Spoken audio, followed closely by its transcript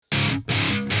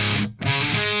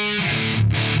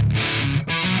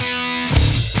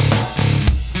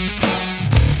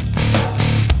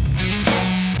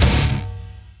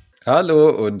Hallo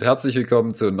und herzlich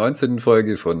willkommen zur 19.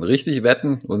 Folge von Richtig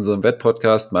Wetten, unserem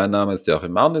Wettpodcast. Mein Name ist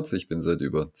Joachim Marnitz, ich bin seit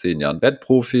über 10 Jahren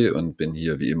Wettprofi und bin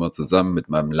hier wie immer zusammen mit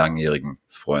meinem langjährigen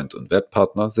Freund und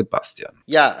Wettpartner Sebastian.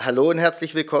 Ja, hallo und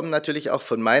herzlich willkommen natürlich auch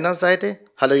von meiner Seite.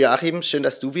 Hallo Joachim, schön,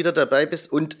 dass du wieder dabei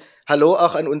bist und hallo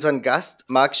auch an unseren Gast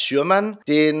Marc Schürmann,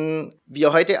 den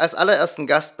wir heute als allerersten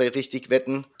Gast bei Richtig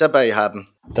Wetten dabei haben.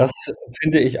 Das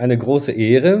finde ich eine große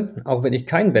Ehre, auch wenn ich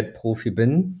kein Wettprofi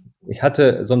bin. Ich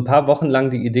hatte so ein paar Wochen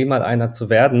lang die Idee, mal einer zu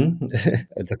werden.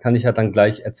 Da kann ich ja dann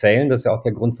gleich erzählen. Das ist ja auch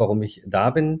der Grund, warum ich da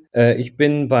bin. Ich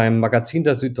bin beim Magazin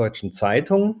der Süddeutschen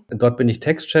Zeitung. Dort bin ich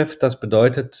Textchef. Das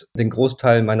bedeutet, den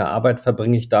Großteil meiner Arbeit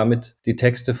verbringe ich damit, die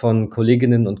Texte von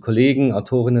Kolleginnen und Kollegen,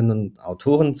 Autorinnen und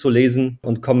Autoren zu lesen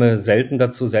und komme selten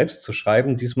dazu, selbst zu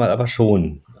schreiben, diesmal aber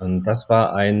schon. Und das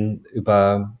war ein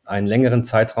über einen längeren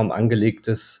Zeitraum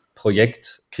angelegtes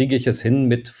Projekt, kriege ich es hin,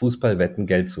 mit Fußballwetten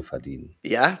Geld zu verdienen?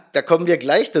 Ja, da kommen wir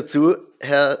gleich dazu,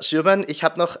 Herr Schürmann. Ich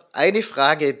habe noch eine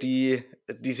Frage, die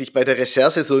sich bei der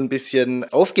Recherche so ein bisschen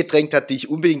aufgedrängt hat, die ich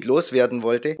unbedingt loswerden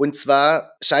wollte. Und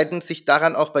zwar scheiden sich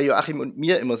daran auch bei Joachim und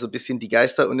mir immer so ein bisschen die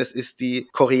Geister und es ist die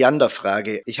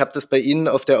Korianderfrage. Ich habe das bei Ihnen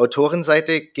auf der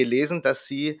Autorenseite gelesen, dass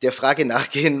Sie der Frage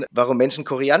nachgehen, warum Menschen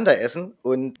Koriander essen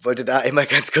und wollte da einmal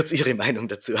ganz kurz Ihre Meinung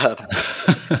dazu haben.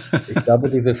 Ich glaube,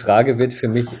 diese Frage wird für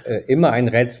mich immer ein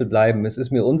Rätsel bleiben. Es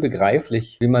ist mir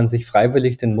unbegreiflich, wie man sich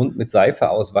freiwillig den Mund mit Seife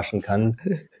auswaschen kann.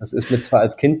 Das ist mir zwar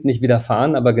als Kind nicht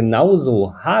widerfahren, aber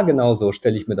haargenau so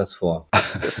stelle ich mir das vor.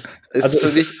 Das ist Also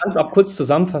für mich ich kann es auch kurz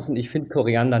zusammenfassen, ich finde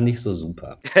Koriander nicht so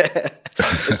super.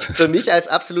 ist für mich als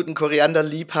absoluten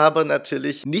Korianderliebhaber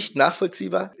natürlich nicht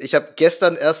nachvollziehbar. Ich habe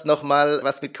gestern erst noch mal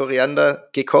was mit Koriander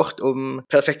gekocht, um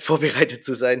perfekt vorbereitet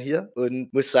zu sein hier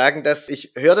und muss sagen, dass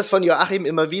ich höre das von Joachim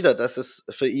immer wieder, dass es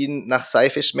für ihn nach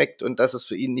Seife schmeckt und dass es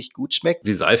für ihn nicht gut schmeckt.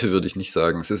 Wie Seife würde ich nicht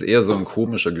sagen. Es ist eher so ein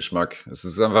komischer Geschmack. Es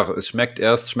ist einfach, schmeckt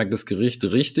das Gericht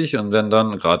richtig und wenn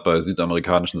dann, gerade bei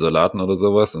südamerikanischen Salaten oder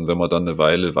sowas, und wenn man dann eine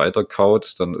Weile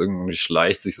weiterkaut, dann irgendwie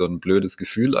schleicht sich so ein blödes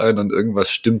Gefühl ein und irgendwas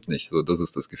stimmt nicht. So, das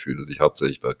ist das Gefühl, das ich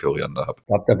hauptsächlich bei Koriander habe. Ich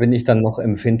glaube, da bin ich dann noch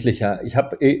empfindlicher. Ich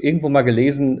habe irgendwo mal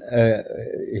gelesen,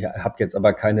 ich habe jetzt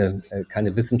aber keine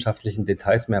wissenschaftlichen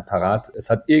Details mehr parat. Es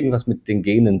hat irgendwas mit den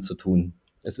Genen zu tun.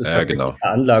 Es ist Ja, tatsächlich genau. eine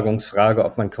Veranlagungsfrage,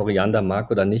 ob man Koriander mag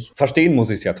oder nicht. Verstehen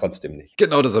muss ich es ja trotzdem nicht.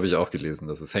 Genau, das habe ich auch gelesen.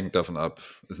 Es hängt davon ab.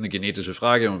 Es ist eine genetische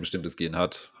Frage, wenn man ein bestimmtes Gen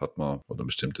hat man, oder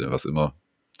bestimmte, was immer,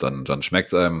 dann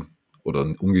schmeckt es einem. Oder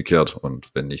umgekehrt und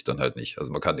wenn nicht, dann halt nicht.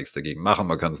 Also man kann nichts dagegen machen,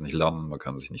 man kann es nicht lernen, man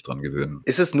kann sich nicht dran gewöhnen.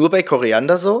 Ist es nur bei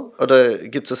Koriander so oder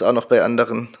gibt es auch noch bei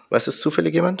anderen? Weiß es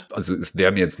zufällig jemand? Also es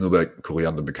wäre mir jetzt nur bei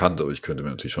Koriander bekannt, aber ich könnte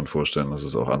mir natürlich schon vorstellen, dass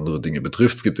es auch andere Dinge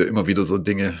betrifft. Es gibt ja immer wieder so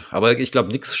Dinge, aber ich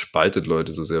glaube, nichts spaltet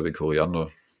Leute so sehr wie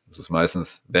Koriander. Es ist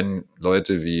meistens, wenn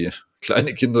Leute wie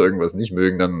kleine Kinder irgendwas nicht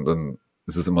mögen, dann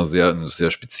ist es immer ein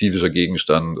sehr spezifischer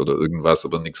Gegenstand oder irgendwas,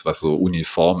 aber nichts, was so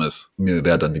uniform ist. Mir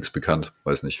wäre da nichts bekannt.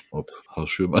 Weiß nicht, ob Herr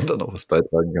Schürmann da noch was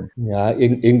beitragen kann. Ja,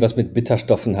 irgendwas mit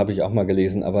Bitterstoffen habe ich auch mal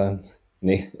gelesen, aber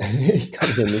nee, ich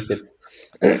kann hier nicht jetzt.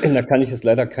 Da kann ich jetzt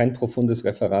leider kein profundes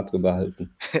Referat drüber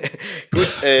halten. Gut,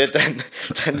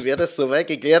 dann wäre das soweit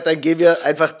geklärt. Dann gehen wir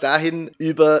einfach dahin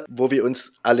über, wo wir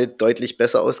uns alle deutlich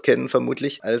besser auskennen,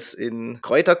 vermutlich, als in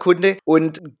Kräuterkunde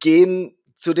und gehen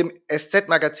zu dem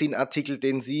SZ-Magazin-Artikel,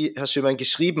 den Sie, Herr Schürmann,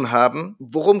 geschrieben haben.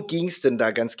 Worum ging es denn da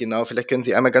ganz genau? Vielleicht können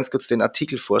Sie einmal ganz kurz den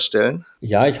Artikel vorstellen.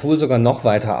 Ja, ich hole sogar noch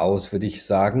weiter aus, würde ich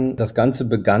sagen. Das Ganze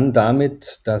begann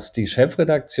damit, dass die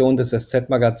Chefredaktion des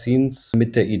SZ-Magazins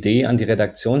mit der Idee an die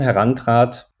Redaktion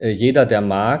herantrat, jeder, der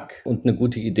mag und eine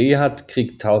gute Idee hat,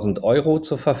 kriegt 1.000 Euro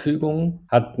zur Verfügung,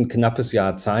 hat ein knappes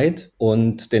Jahr Zeit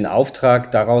und den Auftrag,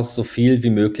 daraus so viel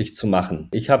wie möglich zu machen.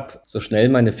 Ich habe, so schnell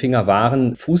meine Finger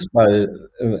waren,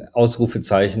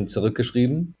 Fußball-Ausrufezeichen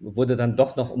zurückgeschrieben, wurde dann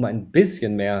doch noch um ein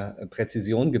bisschen mehr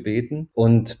Präzision gebeten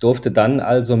und durfte dann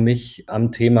also mich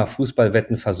am Thema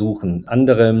Fußballwetten versuchen.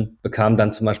 Andere bekamen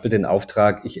dann zum Beispiel den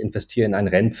Auftrag, ich investiere in ein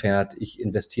Rennpferd, ich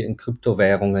investiere in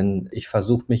Kryptowährungen, ich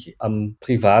versuche mich am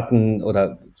privaten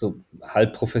oder so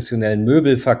halb professionellen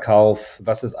Möbelverkauf,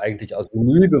 was ist eigentlich aus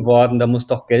Müll geworden, da muss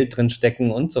doch Geld drin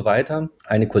stecken und so weiter.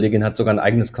 Eine Kollegin hat sogar ein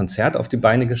eigenes Konzert auf die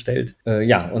Beine gestellt.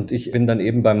 Ja, und ich bin dann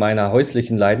eben bei meiner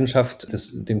häuslichen Leidenschaft,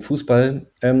 dem Fußball,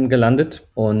 gelandet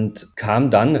und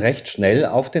kam dann recht schnell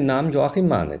auf den Namen Joachim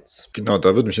Marnitz. Genau,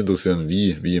 da würde mich interessieren,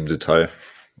 wie im Detail.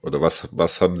 Oder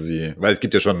was haben Sie, weil es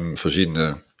gibt ja schon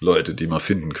verschiedene Leute, die man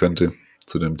finden könnte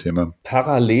zu dem Thema.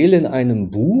 Parallel in einem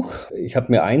Buch. Ich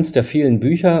habe mir eins der vielen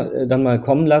Bücher dann mal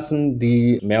kommen lassen,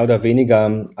 die mehr oder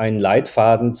weniger einen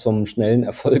Leitfaden zum schnellen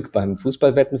Erfolg beim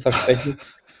Fußballwetten versprechen.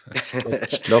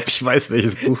 Ich glaube, ich weiß,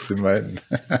 welches Buch Sie meinen.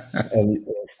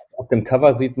 Auf dem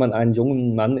Cover sieht man einen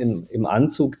jungen Mann im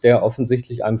Anzug, der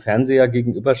offensichtlich einem Fernseher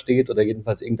gegenübersteht oder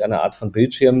jedenfalls irgendeine Art von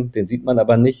Bildschirm. Den sieht man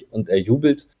aber nicht und er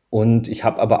jubelt. Und ich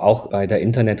habe aber auch bei der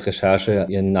Internetrecherche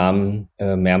ihren Namen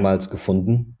mehrmals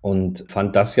gefunden und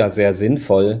fand das ja sehr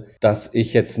sinnvoll, dass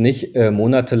ich jetzt nicht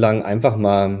monatelang einfach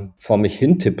mal vor mich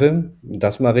hin tippe.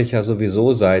 Das mache ich ja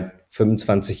sowieso seit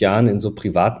 25 Jahren in so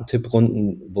privaten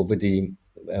Tipprunden, wo wir die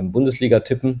Bundesliga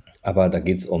tippen. Aber da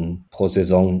geht's pro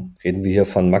Saison, reden wir hier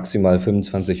von maximal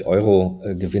 25 Euro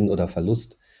Gewinn oder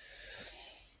Verlust.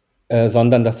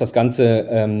 Sondern dass das Ganze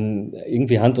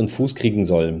irgendwie Hand und Fuß kriegen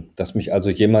soll. Dass mich also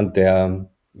jemand,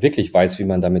 der wirklich weiß, wie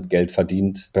man damit Geld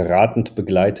verdient, beratend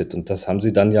begleitet. Und das haben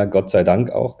sie dann ja Gott sei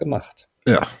Dank auch gemacht.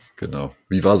 Ja, genau.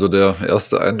 Wie war so der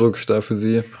erste Eindruck da für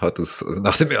Sie? Hat es also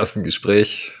nach dem ersten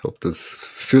Gespräch,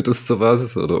 führt es zu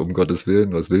was oder um Gottes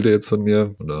Willen, was will der jetzt von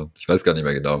mir? Oder ich weiß gar nicht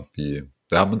mehr genau,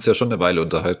 wir haben uns ja schon eine Weile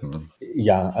unterhalten. Ne?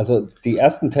 Ja, also die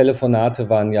ersten Videotelefonate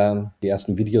waren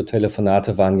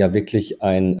ja wirklich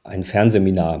ein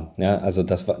Fernseminar. Ja, also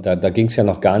da ging es ja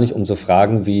noch gar nicht um so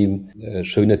Fragen wie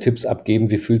schöne Tipps abgeben,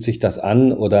 wie fühlt sich das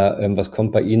an oder was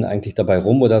kommt bei Ihnen eigentlich dabei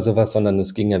rum oder sowas, sondern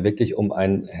es ging ja wirklich um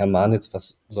ein Herr Manitz,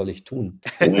 was soll ich tun?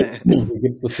 Hier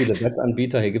gibt es so viele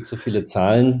Wettanbieter, hier gibt es so viele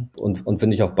Zahlen und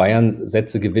wenn ich auf Bayern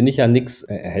setze, gewinne ich ja nichts.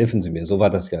 Helfen Sie mir. So war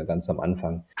das ja ganz am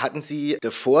Anfang. Hatten Sie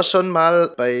davor schon mal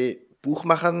bei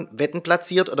Buchmachern Wetten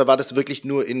platziert oder war das wirklich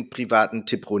nur in privaten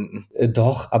Tipprunden?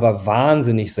 Doch, aber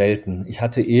wahnsinnig selten. Ich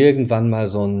hatte irgendwann mal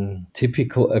so einen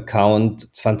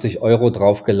Tipico-Account, 20 Euro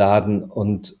draufgeladen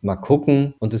und mal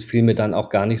gucken. Und es fiel mir dann auch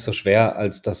gar nicht so schwer,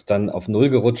 als das dann auf Null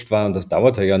gerutscht war. Und das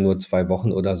dauerte ja nur 2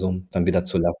 Wochen oder so, dann wieder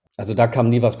zu lassen. Also da kam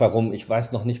nie was bei rum. Ich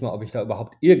weiß noch nicht mal, ob ich da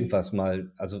überhaupt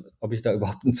ob ich da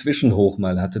überhaupt einen Zwischenhoch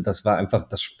mal hatte. Das war einfach,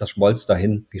 das schmolz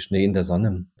dahin wie Schnee in der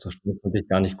Sonne. So schnell konnte ich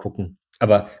gar nicht gucken.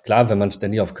 Aber klar, wenn man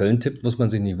ständig auf Köln tippt, muss man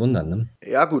sich nicht wundern, ne?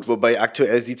 Ja gut, wobei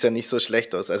aktuell sieht es ja nicht so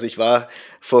schlecht aus. Also ich war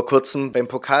vor kurzem beim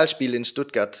Pokalspiel in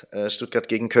Stuttgart, Stuttgart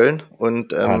gegen Köln.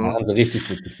 Und Da haben sie richtig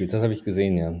gut gespielt, das habe ich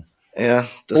gesehen, ja. ja,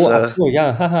 Ach so,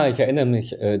 ja, haha, ich erinnere mich,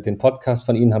 den Podcast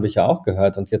von Ihnen habe ich ja auch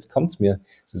gehört und jetzt kommt's mir.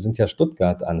 Sie sind ja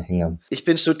Stuttgart-Anhänger. Ich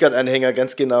bin Stuttgart-Anhänger,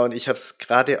 ganz genau, und ich habe es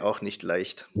gerade auch nicht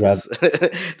leicht. Ja.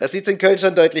 Das sieht in Köln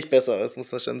schon deutlich besser aus,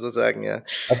 muss man schon so sagen, ja.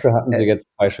 Dafür hatten Sie jetzt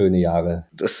 2 schöne Jahre.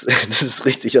 Das ist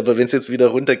richtig, aber wenn es jetzt wieder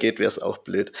runtergeht, wäre es auch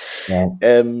blöd. Ja.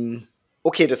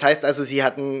 Okay, das heißt also,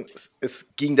 es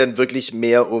ging dann wirklich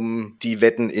mehr um die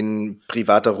Wetten in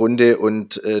privater Runde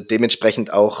und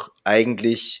dementsprechend auch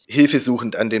eigentlich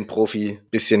hilfesuchend an den Profi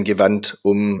bisschen gewandt,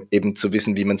 um eben zu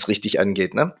wissen, wie man es richtig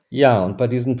angeht, ne? Ja, und bei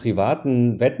diesen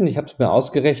privaten Wetten, ich habe es mir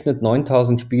ausgerechnet,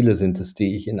 9.000 Spiele sind es,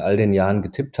 die ich in all den Jahren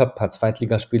getippt habe. Ein paar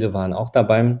Zweitligaspiele waren auch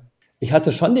dabei. Ich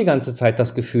hatte schon die ganze Zeit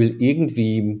das Gefühl,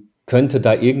 irgendwie könnte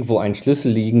da irgendwo ein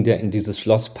Schlüssel liegen, der in dieses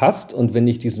Schloss passt. Und wenn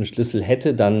ich diesen Schlüssel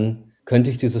hätte, dann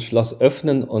könnte ich dieses Schloss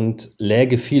öffnen und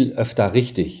läge viel öfter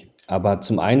richtig. Aber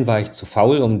zum einen war ich zu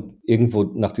faul, um irgendwo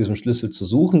nach diesem Schlüssel zu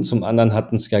suchen. Zum anderen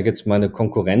hatten es ja jetzt meine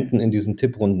Konkurrenten in diesen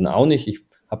Tipprunden auch nicht. Ich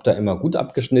habe da immer gut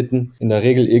abgeschnitten. In der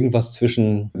Regel irgendwas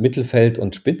zwischen Mittelfeld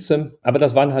und Spitze. Aber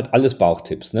das waren halt alles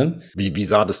Bauchtipps, ne? Wie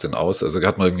sah das denn aus? Also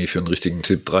hat man irgendwie für einen richtigen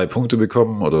Tipp 3 Punkte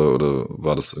bekommen oder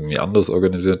war das irgendwie anders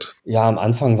organisiert? Ja, am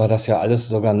Anfang war das ja alles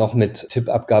sogar noch mit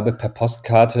Tippabgabe per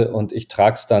Postkarte und ich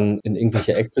trage es dann in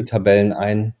irgendwelche Excel-Tabellen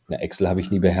ein. Na, Excel habe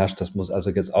ich nie beherrscht, das muss also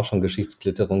jetzt auch schon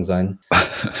Geschichtsklitterung sein.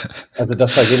 Also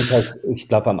das war jedenfalls, ich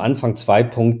glaube, am Anfang 2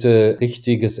 Punkte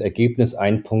richtiges Ergebnis,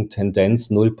 1 Punkt Tendenz,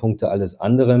 0 Punkte alles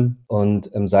andere. Und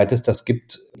seit es das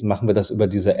gibt, machen wir das über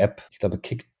diese App, ich glaube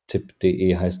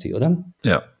kicktipp.de heißt die, oder?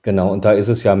 Ja. Genau, und da ist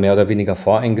es ja mehr oder weniger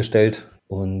voreingestellt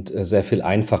und sehr viel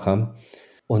einfacher.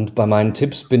 Und bei meinen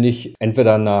Tipps bin ich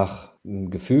entweder nach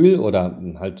Gefühl oder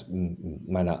halt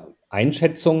meiner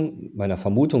Einschätzung, meiner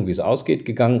Vermutung, wie es ausgeht,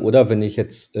 gegangen. Oder wenn ich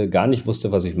jetzt gar nicht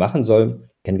wusste, was ich machen soll,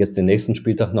 kenne jetzt den nächsten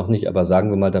Spieltag noch nicht, aber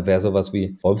sagen wir mal, da wäre sowas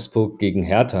wie Wolfsburg gegen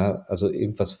Hertha, also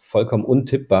irgendwas vollkommen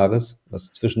Untippbares,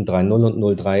 was zwischen 3-0 und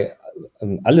 0-3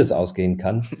 alles ausgehen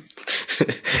kann.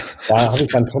 Da habe ich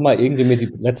dann schon mal irgendwie mir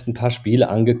die letzten paar Spiele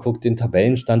angeguckt, den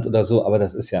Tabellenstand oder so, aber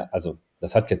das ist ja, also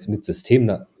das hat jetzt mit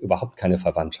System überhaupt keine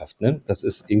Verwandtschaft, ne? Das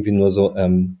ist irgendwie nur so,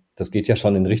 das geht ja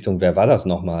schon in Richtung, wer war das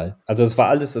nochmal? Also es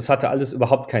hatte alles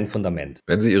überhaupt kein Fundament.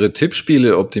 Wenn Sie Ihre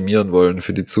Tippspiele optimieren wollen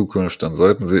für die Zukunft, dann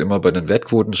sollten Sie immer bei den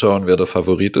Wettquoten schauen, wer der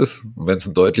Favorit ist. Und wenn es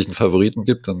einen deutlichen Favoriten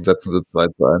gibt, dann setzen Sie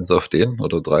 2-1 auf den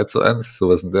oder 3-1,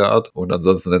 sowas in der Art. Und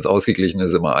ansonsten, wenn es ausgeglichen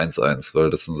ist, immer 1-1, weil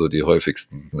das sind so die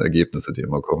häufigsten Ergebnisse, die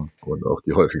immer kommen und auch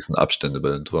die häufigsten Abstände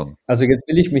bei den Toren. Also jetzt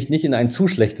will ich mich nicht in ein zu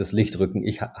schlechtes Licht rücken.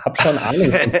 Ich habe schon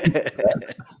Ahnung.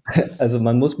 Also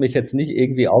man muss mich jetzt nicht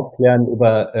irgendwie aufklären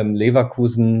über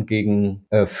Leverkusen gegen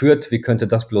Fürth. Wie könnte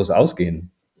das bloß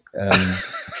ausgehen?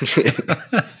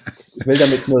 Ich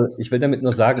will damit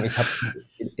nur sagen, ich habe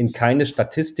in keine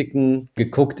Statistiken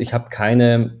geguckt, ich habe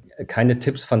keine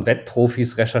Tipps von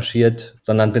Wettprofis recherchiert,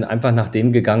 sondern bin einfach nach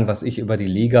dem gegangen, was ich über die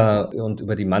Liga und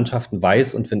über die Mannschaften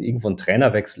weiß. Und wenn irgendwo ein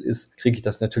Trainerwechsel ist, kriege ich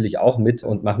das natürlich auch mit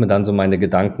und mache mir dann so meine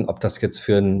Gedanken, ob das jetzt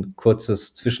für ein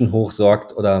kurzes Zwischenhoch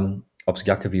sorgt oder ob es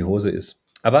Jacke wie Hose ist.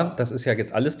 Aber das ist ja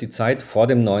jetzt alles die Zeit vor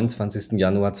dem 29.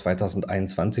 Januar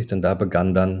 2021, denn da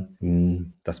begann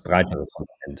dann das breitere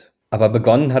Fundament. Aber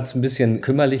begonnen hat es ein bisschen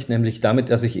kümmerlich, nämlich damit,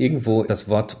 dass ich irgendwo das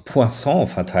Wort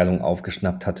Poisson-Verteilung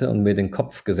aufgeschnappt hatte und mir den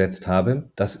Kopf gesetzt habe,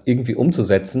 das irgendwie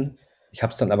umzusetzen. Ich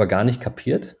habe es dann aber gar nicht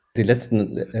kapiert. Die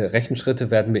letzten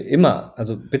Rechenschritte werden mir immer,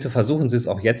 also bitte versuchen Sie es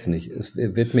auch jetzt nicht, es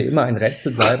wird mir immer ein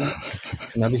Rätsel bleiben.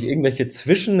 Dann habe ich irgendwelche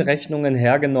Zwischenrechnungen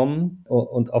hergenommen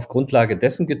und auf Grundlage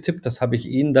dessen getippt. Das habe ich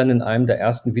Ihnen dann in einem der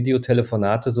ersten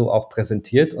Videotelefonate so auch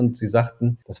präsentiert. Und Sie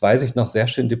sagten, das weiß ich noch sehr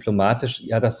schön diplomatisch,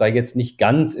 ja, das sei jetzt nicht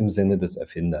ganz im Sinne des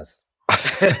Erfinders.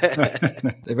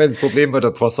 Ich meine, das Problem bei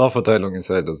der Poisson-Verteilung ist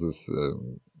halt, dass es,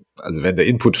 also wenn der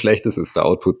Input schlecht ist, ist der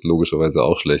Output logischerweise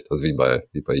auch schlecht. Also wie bei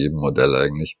jedem Modell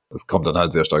eigentlich. Es kommt dann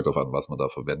halt sehr stark darauf an, was man da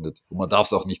verwendet. Und man darf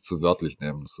es auch nicht zu wörtlich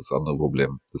nehmen. Das ist das andere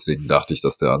Problem. Deswegen dachte ich,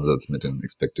 dass der Ansatz mit den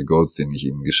Expected Goals, den ich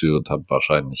Ihnen geschildert habe,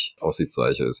 wahrscheinlich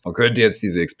aussichtsreicher ist. Man könnte jetzt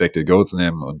diese Expected Goals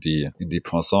nehmen und die in die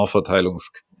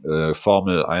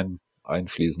Poisson-Verteilungsformel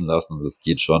einfließen lassen. Das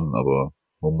geht schon, aber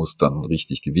man muss dann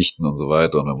richtig gewichten und so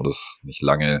weiter. Und wenn man das nicht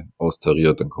lange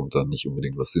austariert, dann kommt dann nicht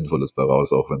unbedingt was Sinnvolles bei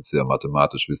raus, auch wenn es sehr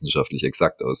mathematisch, wissenschaftlich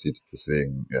exakt aussieht.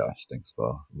 Deswegen, ja, ich denke, es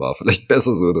war vielleicht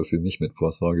besser so, dass sie nicht mit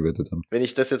Poisson gewettet haben. Wenn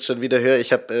ich das jetzt schon wieder höre,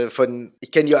 ich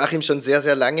kenne Joachim schon sehr,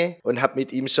 sehr lange und habe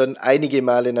mit ihm schon einige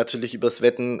Male natürlich übers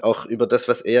Wetten, auch über das,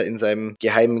 was er in seinem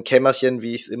geheimen Kämmerchen,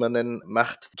 wie ich es immer nenne,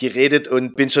 macht, geredet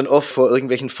und bin schon oft vor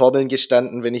irgendwelchen Formeln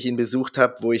gestanden, wenn ich ihn besucht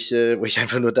habe, wo ich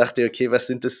einfach nur dachte, okay, was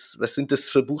sind das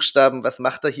für Buchstaben, was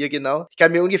macht er hier genau? Ich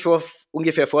kann mir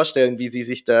ungefähr vorstellen, wie sie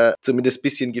sich da zumindest ein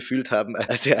bisschen gefühlt haben,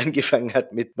 als er angefangen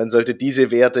hat mit, man sollte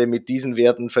diese Werte mit diesen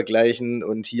Werten vergleichen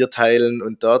und hier teilen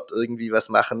und dort irgendwie was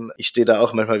machen. Ich stehe da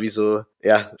auch manchmal wie so,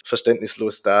 ja,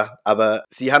 verständnislos da. Aber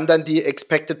sie haben dann die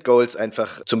Expected Goals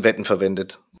einfach zum Wetten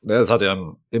verwendet. Ja, es hat ja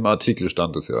im Artikel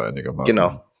stand es ja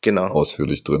einigermaßen. Genau.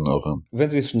 Ausführlich drin auch. Ja. Wenn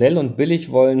Sie es schnell und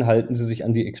billig wollen, halten Sie sich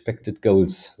an die Expected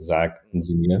Goals, sagten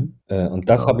Sie mir.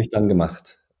 Und das habe ich dann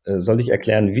gemacht. Soll ich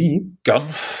erklären, wie? Gern.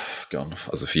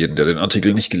 Also für jeden, der den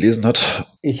Artikel nicht gelesen hat.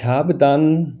 Ich habe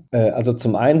dann, also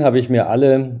zum einen habe ich mir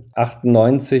alle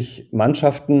 98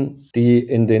 Mannschaften, die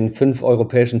in den 5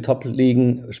 europäischen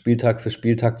Top-Ligen Spieltag für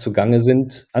Spieltag zugange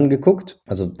sind, angeguckt.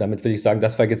 Also damit will ich sagen,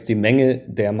 das war jetzt die Menge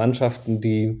der Mannschaften,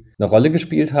 die eine Rolle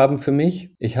gespielt haben für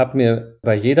mich. Ich habe mir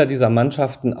bei jeder dieser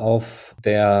Mannschaften auf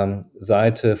der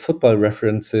Seite Football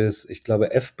References, ich glaube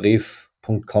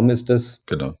fbrief.com ist es,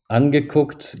 genau,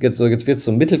 angeguckt. Jetzt wird es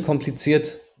so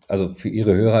mittelkompliziert. Also für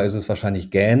Ihre Hörer ist es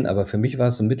wahrscheinlich gähn, aber für mich war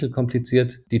es so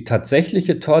mittelkompliziert. Die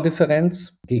tatsächliche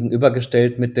Tordifferenz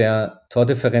gegenübergestellt mit der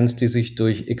Tordifferenz, die sich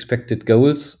durch Expected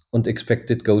Goals und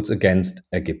Expected Goals Against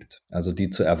ergibt. Also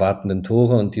die zu erwartenden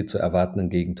Tore und die zu erwartenden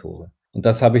Gegentore. Und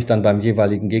das habe ich dann beim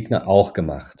jeweiligen Gegner auch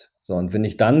gemacht. So, und wenn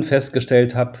ich dann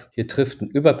festgestellt habe, hier trifft ein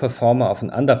Überperformer auf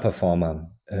einen Underperformer.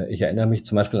 Ich erinnere mich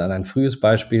zum Beispiel an ein frühes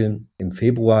Beispiel im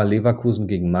Februar Leverkusen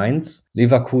gegen Mainz.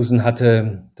 Leverkusen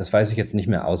hatte, das weiß ich jetzt nicht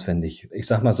mehr auswendig, ich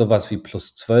sag mal sowas wie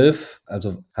plus 12,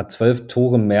 also hat 12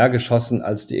 Tore mehr geschossen,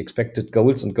 als die Expected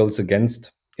Goals und Goals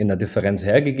Against in der Differenz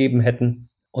hergegeben hätten.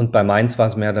 Und bei Mainz war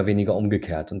es mehr oder weniger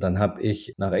umgekehrt. Und dann habe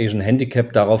ich nach Asian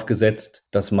Handicap darauf gesetzt,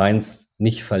 dass Mainz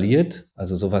nicht verliert,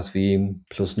 also sowas wie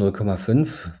plus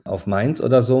 0,5 auf Mainz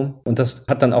oder so. Und das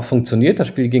hat dann auch funktioniert. Das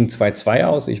Spiel ging 2-2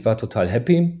 aus. Ich war total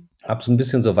happy, habe so ein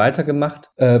bisschen so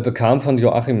weitergemacht, bekam von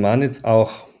Joachim Manitz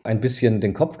auch ein bisschen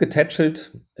den Kopf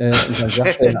getätschelt und dann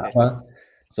sagte er aber,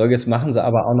 so, jetzt machen sie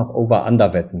aber auch noch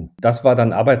Over-Under-Wetten. Das war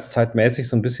dann arbeitszeitmäßig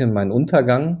so ein bisschen mein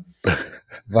Untergang,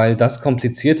 weil das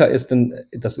komplizierter ist, denn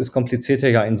das ist komplizierter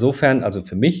ja insofern, also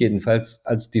für mich jedenfalls,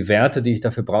 als die Werte, die ich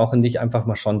dafür brauche, nicht einfach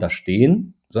mal schon da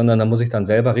stehen, sondern da muss ich dann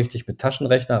selber richtig mit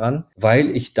Taschenrechner ran, weil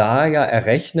ich da ja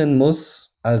errechnen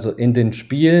muss, also in den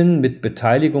Spielen mit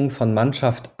Beteiligung von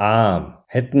Mannschaft A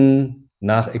hätten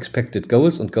nach Expected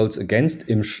Goals und Goals Against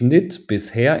im Schnitt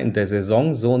bisher in der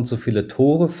Saison so und so viele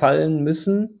Tore fallen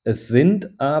müssen. Es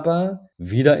sind aber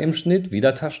wieder im Schnitt,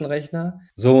 wieder Taschenrechner,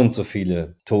 so und so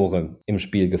viele Tore im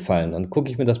Spiel gefallen. Und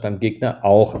gucke ich mir das beim Gegner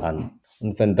auch an.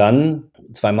 Und wenn dann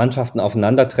zwei Mannschaften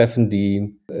aufeinandertreffen,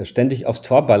 die ständig aufs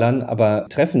Tor ballern, aber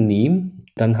treffen nie,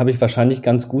 dann habe ich wahrscheinlich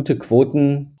ganz gute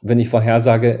Quoten, wenn ich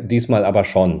vorhersage, diesmal aber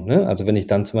schon. Ne? Also wenn ich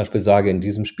dann zum Beispiel sage, in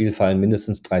diesem Spiel fallen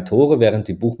mindestens 3 Tore, während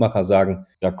die Buchmacher sagen,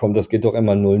 ja komm, das geht doch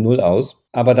immer 0-0 aus.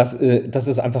 Aber das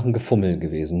ist einfach ein Gefummel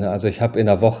gewesen. Ne? Also ich habe in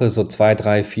der Woche so 2,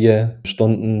 3, 4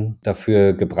 Stunden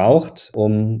dafür gebraucht,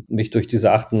 um mich durch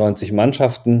diese 98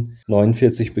 Mannschaften,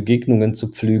 49 Begegnungen zu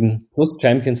pflügen, plus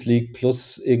Champions League,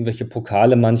 plus irgendwelche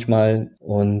Pokale manchmal.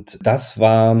 Und das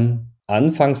war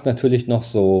anfangs natürlich noch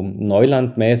so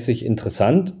neulandmäßig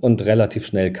interessant und relativ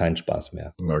schnell kein Spaß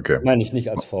mehr. Okay. Meine ich nicht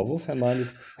als Vorwurf, Herr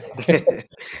Manitz.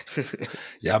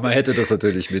 Ja, man hätte das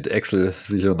natürlich mit Excel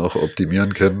sicher noch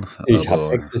optimieren können. Ich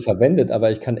habe Excel verwendet,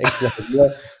 aber ich kann Excel halt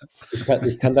nur,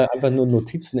 ich kann da einfach nur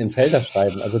Notizen in Felder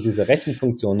schreiben. Also diese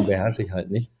Rechenfunktionen beherrsche ich halt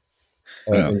nicht.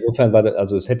 Ja. Insofern war das,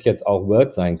 also es hätte jetzt auch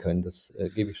Word sein können, das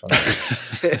gebe ich schon.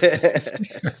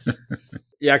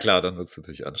 Ja klar, dann wird es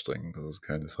natürlich anstrengend, das ist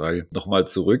keine Frage. Nochmal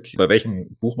zurück, bei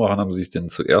welchen Buchmachern haben Sie sich denn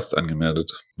zuerst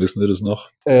angemeldet? Wissen Sie das noch?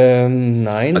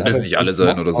 Nein. Also müssen nicht alle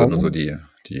sein oder so, nur so die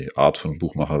Art von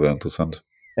Buchmacher wäre interessant.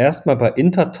 Erstmal bei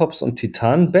Intertops und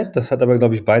Titanbet, das hat aber,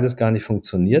 glaube ich, beides gar nicht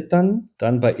funktioniert dann.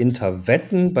 Dann bei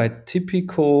Interwetten, bei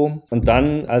Tipico und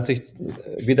dann, als ich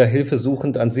wieder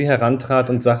hilfesuchend an Sie herantrat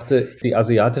und sagte, die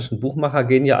asiatischen Buchmacher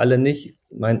gehen ja alle nicht,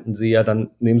 meinten Sie ja, dann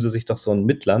nehmen Sie sich doch so einen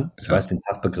Mittler. Ich weiß den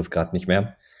Fachbegriff gerade nicht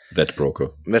mehr. Wettbroker.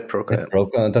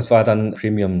 Wettbroker, und das war dann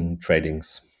Premium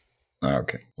Tradings. Ah,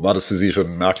 okay. War das für Sie schon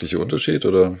ein merklicher Unterschied,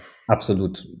 oder?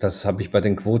 Absolut. Das habe ich bei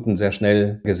den Quoten sehr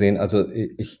schnell gesehen. Also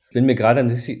ich bin mir gerade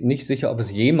nicht sicher, ob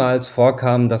es jemals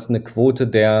vorkam, dass eine Quote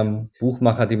der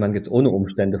Buchmacher, die man jetzt ohne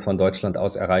Umstände von Deutschland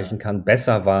aus erreichen kann,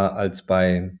 besser war als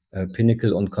bei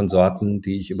Pinnacle und Konsorten,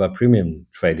 die ich über Premium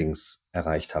Tradings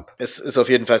erreicht habe. Es ist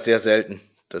auf jeden Fall sehr selten.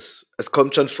 Es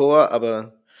kommt schon vor,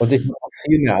 aber... Und ich habe auch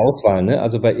viel mehr Auswahl, ne?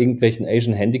 Also bei irgendwelchen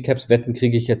Asian Handicaps Wetten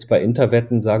kriege ich jetzt bei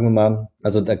Interwetten, sagen wir mal,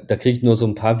 also da kriege ich nur so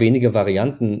ein paar wenige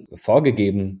Varianten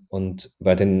vorgegeben. Und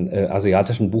bei den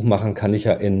asiatischen Buchmachern kann ich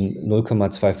ja in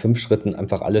 0,25 Schritten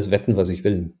einfach alles wetten, was ich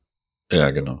will. Ja,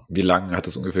 genau. Wie lange hat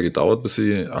es ungefähr gedauert, bis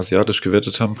Sie asiatisch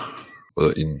gewettet haben?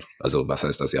 Oder also was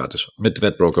heißt asiatisch? Mit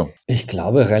Wettbroker? Ich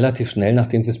glaube, relativ schnell,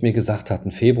 nachdem Sie es mir gesagt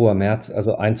hatten, Februar, März,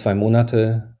 also 1, 2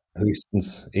 Monate.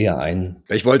 Höchstens eher ein.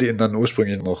 Ich wollte Ihnen dann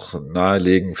ursprünglich noch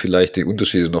nahelegen, vielleicht die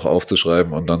Unterschiede noch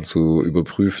aufzuschreiben und dann zu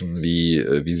überprüfen,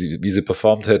 wie sie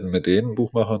performt hätten mit den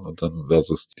Buchmachern und dann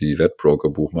versus die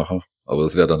Wettbroker-Buchmacher. Aber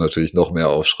das wäre dann natürlich noch mehr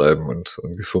Aufschreiben und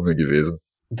Gefummel gewesen.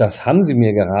 Das haben Sie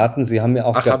mir geraten. Sie haben mir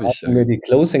auch geraten, mir die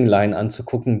Closing Line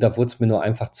anzugucken. Da wurde es mir nur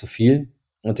einfach zu viel.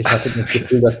 Und ich hatte das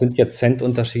Gefühl, das sind jetzt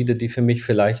Centunterschiede, die für mich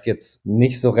vielleicht jetzt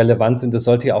nicht so relevant sind. Es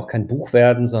sollte ja auch kein Buch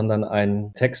werden, sondern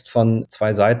ein Text von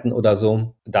 2 Seiten oder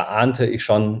so. Da ahnte ich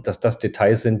schon, dass das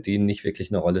Details sind, die nicht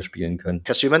wirklich eine Rolle spielen können.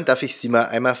 Herr Schürmann, darf ich Sie mal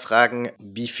einmal fragen,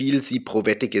 wie viel Sie pro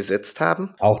Wette gesetzt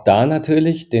haben? Auch da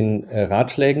natürlich den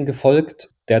Ratschlägen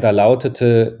gefolgt. Der da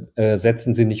lautete,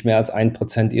 setzen Sie nicht mehr als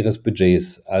 1% Ihres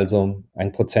Budgets. Also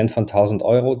 1% von 1.000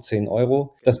 Euro, 10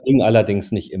 Euro. Das ging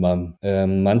allerdings nicht immer.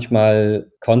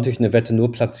 Manchmal konnte ich eine Wette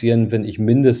nur platzieren, wenn ich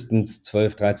mindestens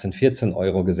 12, 13, 14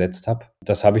 Euro gesetzt habe.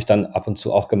 Das habe ich dann ab und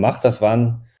zu auch gemacht. Das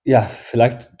waren, ja,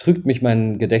 vielleicht trügt mich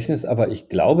mein Gedächtnis, aber ich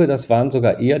glaube, das waren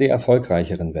sogar eher die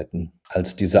erfolgreicheren Wetten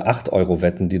als diese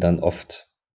 8-Euro-Wetten, die dann oft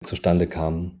zustande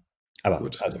kamen. Aber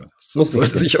gut, also,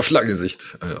 sollte sich auf lange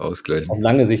Sicht ausgleichen. Auf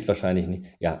lange Sicht wahrscheinlich nicht.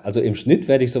 Ja, also im Schnitt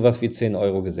werde ich sowas wie 10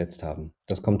 Euro gesetzt haben.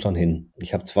 Das kommt schon hin.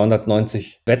 Ich habe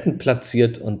 290 Wetten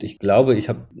platziert und ich glaube, ich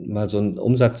habe mal so einen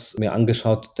Umsatz mir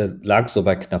angeschaut, der lag so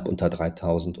bei knapp unter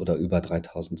 3.000 oder über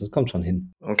 3.000. Das kommt schon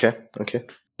hin. Okay.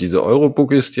 Diese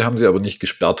Euro-Bookies, die haben Sie aber nicht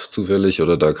gesperrt zufällig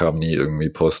oder da kam nie irgendwie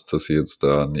Post, dass Sie jetzt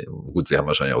da, gut, Sie haben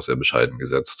wahrscheinlich auch sehr bescheiden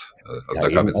gesetzt. Also,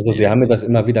 Sie haben mir das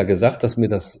immer wieder gesagt, dass mir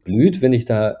das blüht, wenn ich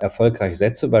da erfolgreich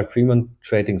setze. Bei Premium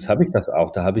Tradings habe ich das auch.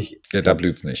 Da habe ich da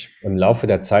blüht's nicht. Im Laufe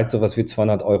der Zeit sowas wie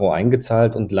 200 Euro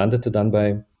eingezahlt und landete dann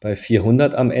bei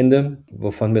 400 am Ende,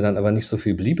 wovon mir dann aber nicht so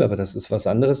viel blieb, aber das ist was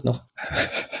anderes noch.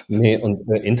 Nee, und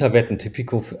Interwetten,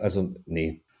 Tipico, also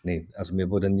nee, also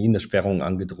mir wurde nie eine Sperrung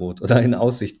angedroht oder in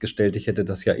Aussicht gestellt. Ich hätte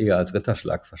das ja eher als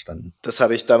Ritterschlag verstanden. Das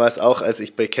habe ich damals auch, als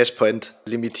ich bei Cashpoint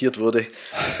limitiert wurde.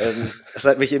 Das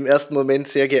hat mich im ersten Moment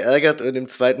sehr geärgert und im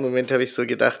zweiten Moment habe ich so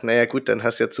gedacht, naja gut, dann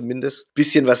hast du ja zumindest ein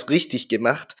bisschen was richtig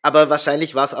gemacht. Aber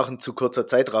wahrscheinlich war es auch ein zu kurzer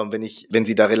Zeitraum, wenn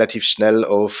Sie da relativ schnell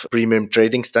auf Premium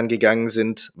Tradings dann gegangen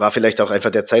sind, war vielleicht auch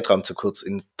einfach der Zeitraum zu kurz,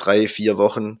 in 3-4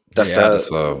 Wochen. Das war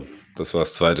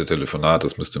das zweite Telefonat,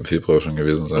 das müsste im Februar schon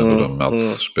gewesen sein oder im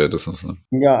März spätestens. Ne?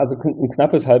 Ja, also ein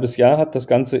knappes halbes Jahr hat das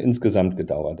Ganze insgesamt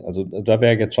gedauert. Also da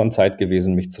wäre jetzt schon Zeit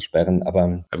gewesen, mich zu sperren.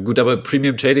 Aber gut, aber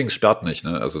Premium Trading sperrt nicht.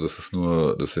 Ne? Also das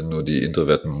sind nur die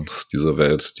Interwetten dieser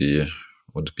Welt, die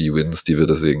und B-Wins, die wir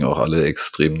deswegen auch alle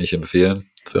extrem nicht empfehlen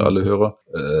für alle Hörer.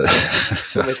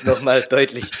 Um es nochmal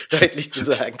deutlich zu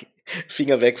sagen.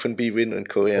 Finger weg von B-Win und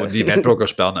Co. Ja. Und die Wettbroker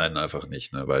sperren einen einfach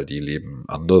nicht, ne, weil die leben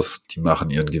anders, die machen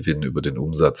ihren Gewinn über den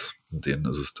Umsatz. Und denen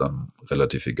ist es dann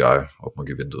relativ egal, ob man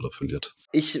gewinnt oder verliert.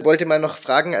 Ich wollte mal noch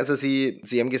fragen, also Sie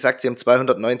haben gesagt, Sie haben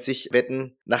 290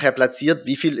 Wetten nachher platziert.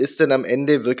 Wie viel ist denn am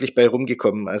Ende wirklich bei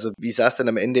rumgekommen? Also wie sah es denn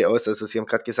am Ende aus? Also Sie haben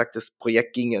gerade gesagt, das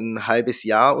Projekt ging ein halbes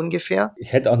Jahr ungefähr.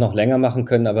 Ich hätte auch noch länger machen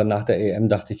können, aber nach der EM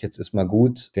dachte ich, jetzt ist mal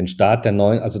gut. Den Start der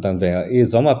neuen, also dann wäre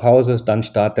Sommerpause, dann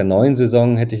Start der neuen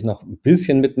Saison, hätte ich noch ein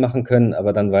bisschen mitmachen können,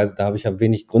 aber dann da habe ich ja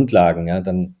wenig Grundlagen. Ja,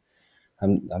 dann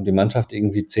haben die Mannschaft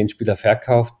irgendwie 10 Spieler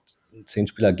verkauft, 10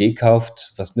 Spieler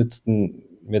gekauft. Was nützten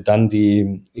mir dann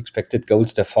die Expected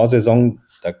Goals der Vorsaison?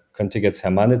 Da könnte jetzt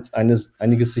Herr Manitz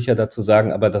einiges sicher dazu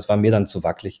sagen, aber das war mir dann zu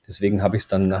wackelig. Deswegen habe ich es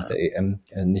dann nach der EM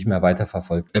nicht mehr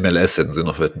weiterverfolgt. MLS hätten sie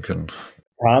noch wetten können.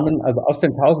 Also aus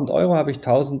den 1.000 Euro habe ich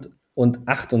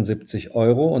 1.078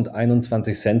 Euro und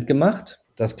 21 Cent gemacht.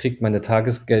 Das kriegt meine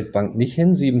Tagesgeldbank nicht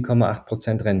hin,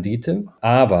 7,8% Rendite.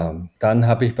 Aber dann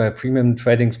habe ich bei Premium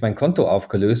Tradings mein Konto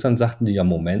aufgelöst. Dann sagten die, ja,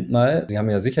 Moment mal, Sie haben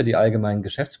ja sicher die allgemeinen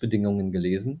Geschäftsbedingungen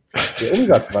gelesen. Der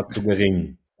Umsatz war zu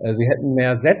gering. Sie hätten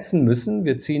mehr setzen müssen.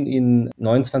 Wir ziehen Ihnen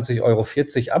 29,40 Euro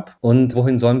ab. Und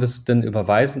wohin sollen wir es denn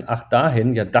überweisen? Ach,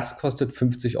 dahin. Ja, das kostet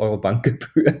 50 Euro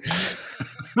Bankgebühr.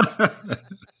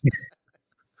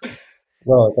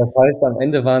 So, das heißt, am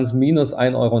Ende waren es minus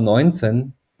 1,19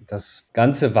 Euro. Das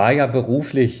Ganze war ja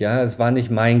beruflich, ja, es war nicht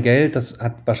mein Geld, das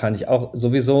hat wahrscheinlich auch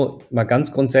sowieso mal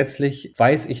ganz grundsätzlich,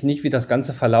 weiß ich nicht, wie das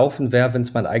Ganze verlaufen wäre, wenn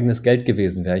es mein eigenes Geld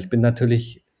gewesen wäre. Ich bin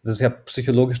natürlich, das ist ja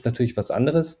psychologisch natürlich was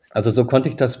anderes. Also so konnte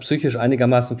ich das psychisch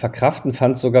einigermaßen verkraften,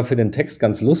 fand es sogar für den Text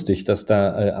ganz lustig, dass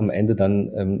da am Ende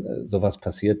dann sowas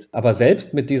passiert. Aber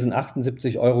selbst mit diesen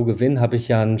 78 Euro Gewinn habe ich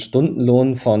ja einen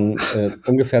Stundenlohn von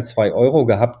ungefähr 2 Euro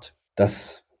gehabt.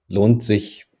 Das lohnt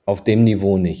sich auf dem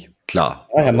Niveau nicht. Klar.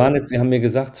 Ja, Herr Manitz, Sie haben mir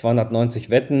gesagt, 290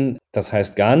 Wetten, das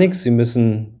heißt gar nichts. Sie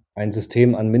müssen ein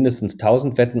System an mindestens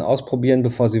 1.000 Wetten ausprobieren,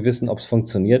 bevor Sie wissen, ob es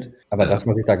funktioniert. Aber das,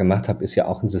 was ich da gemacht habe, ist ja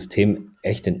auch ein System,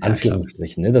 echt in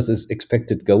Anführungsstrichen. Ne? Das ist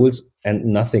Expected Goals and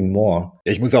nothing more.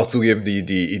 Ich muss auch zugeben,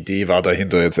 die Idee war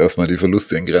dahinter, jetzt erstmal die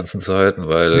Verluste in Grenzen zu halten,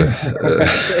 weil,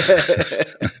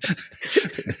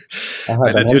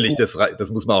 weil natürlich, das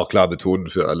muss man auch klar betonen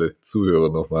für alle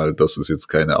Zuhörer nochmal, das ist jetzt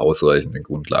keine ausreichende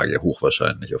Grundlage,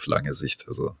 hochwahrscheinlich auf lange Sicht.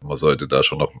 Also man sollte da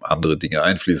schon noch andere Dinge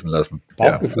einfließen lassen.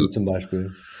 Bauchgefühl zum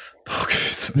Beispiel.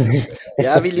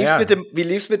 Ja, wie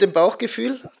lief's mit dem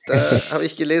Bauchgefühl? Da habe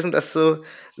ich gelesen, dass so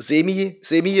semi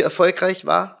erfolgreich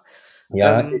war.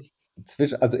 Ja,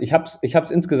 also ich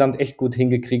hab's insgesamt echt gut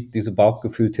hingekriegt, diese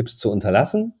Bauchgefühl-Tipps zu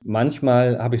unterlassen.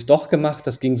 Manchmal habe ich es doch gemacht,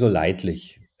 das ging so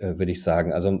leidlich, würde ich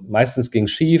sagen. Also meistens ging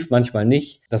es schief, manchmal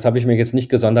nicht. Das habe ich mir jetzt nicht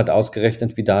gesondert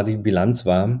ausgerechnet, wie da die Bilanz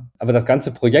war. Aber das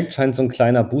ganze Projekt scheint so ein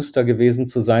kleiner Booster gewesen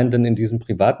zu sein, denn in diesen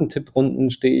privaten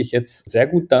Tipprunden stehe ich jetzt sehr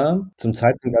gut da. Zum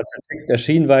Zeitpunkt, als der Text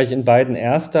erschien, war ich in beiden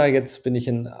Erster. Jetzt bin ich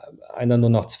in einer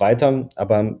nur noch Zweiter.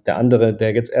 Aber der andere,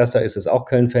 der jetzt Erster ist auch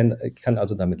Köln-Fan. Ich kann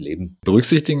also damit leben.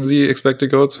 Berücksichtigen Sie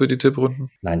Expected Goals für die Tipprunden?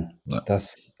 Nein.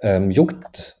 Das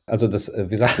juckt. Also das,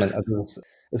 wie sagt man, also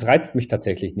es reizt mich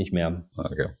tatsächlich nicht mehr.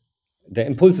 Okay. Der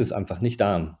Impuls ist einfach nicht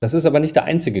da. Das ist aber nicht der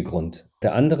einzige Grund.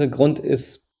 Der andere Grund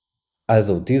ist,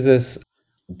 also die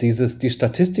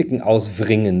Statistiken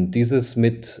auswringen, dieses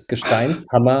mit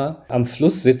Gesteinshammer am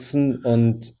Fluss sitzen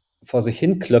und vor sich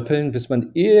hin klöppeln, bis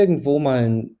man irgendwo mal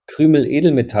ein Krümel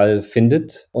Edelmetall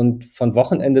findet und von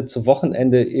Wochenende zu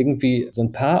Wochenende irgendwie so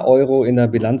ein paar Euro in der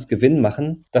Bilanz Gewinn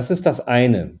machen. Das ist das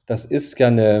eine. Das ist ja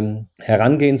eine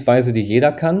Herangehensweise, die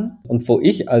jeder kann und wo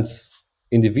ich als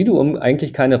Individuum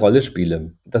eigentlich keine Rolle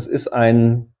spiele.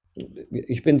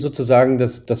 Ich bin sozusagen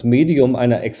das Medium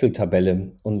einer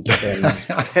Excel-Tabelle und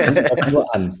das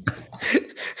nur an.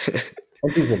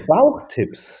 Und diese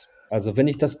Bauchtipps, also wenn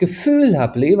ich das Gefühl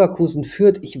habe, Leverkusen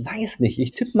führt, ich weiß nicht,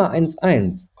 ich tippe mal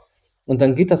 1-1 und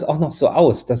dann geht das auch noch so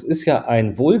aus. Das ist ja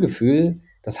ein Wohlgefühl,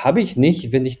 das habe ich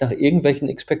nicht, wenn ich nach irgendwelchen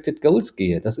Expected Goals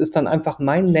gehe. Das ist dann einfach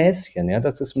mein Näschen, ja,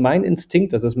 das ist mein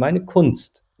Instinkt, das ist meine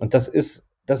Kunst und das ist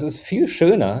viel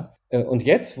schöner. Und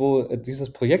jetzt, wo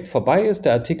dieses Projekt vorbei ist,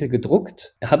 der Artikel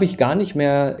gedruckt, ich habe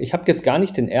jetzt gar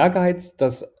nicht den Ehrgeiz,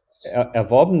 das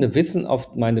erworbene Wissen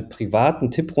auf meine privaten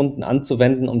Tipprunden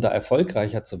anzuwenden, um da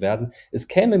erfolgreicher zu werden. Es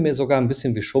käme mir sogar ein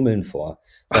bisschen wie Schummeln vor,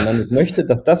 sondern ich möchte,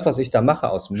 dass das, was ich da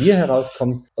mache, aus mir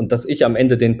herauskommt und dass ich am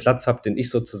Ende den Platz habe, den ich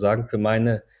sozusagen für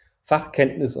meine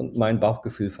Fachkenntnis und mein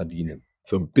Bauchgefühl verdiene.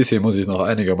 So ein bisschen muss ich noch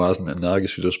einigermaßen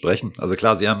energisch widersprechen. Also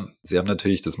klar, Sie haben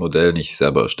natürlich das Modell nicht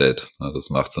selber erstellt. Das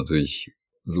macht es natürlich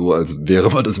so, als wäre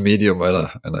man das Medium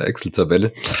einer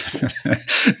Excel-Tabelle,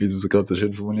 wie Sie es gerade so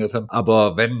schön formuliert haben.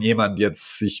 Aber wenn jemand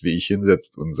jetzt sich wie ich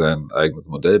hinsetzt und sein eigenes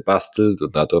Modell bastelt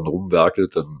und da dann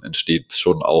rumwerkelt, dann entsteht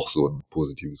schon auch so ein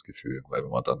positives Gefühl. Weil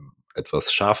wenn man dann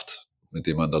etwas schafft, mit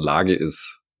dem man in der Lage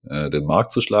ist, den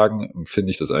Markt zu schlagen, finde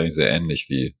ich das eigentlich sehr ähnlich,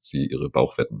 wie Sie Ihre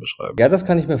Bauchwetten beschreiben. Ja, das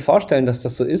kann ich mir vorstellen, dass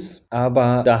das so ist.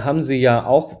 Aber da haben Sie ja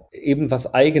auch eben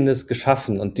was Eigenes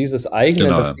geschaffen. Und dieses eigene,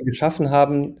 Genau, was Sie geschaffen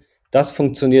haben, das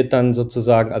funktioniert dann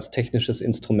sozusagen als technisches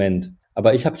Instrument.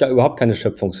 Aber ich habe ja überhaupt keine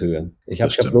Schöpfungshöhe. Ich habe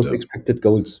das ja stimmt, bloß ja. Expected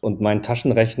Goals. Und mein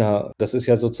Taschenrechner, das ist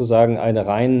ja sozusagen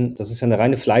das ist ja eine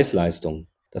reine Fleißleistung.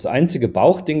 Das einzige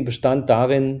Bauchding bestand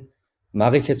darin,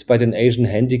 mache ich jetzt bei den Asian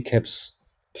Handicaps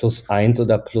 +1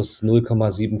 oder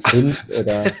 +0,75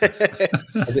 oder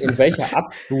also in welcher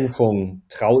Abstufung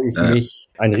traue ich Ja, mich,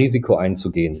 ein Risiko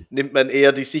einzugehen? Nimmt man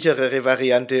eher die sicherere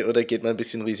Variante oder geht man ein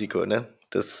bisschen Risiko, ne?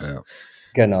 Das, ja.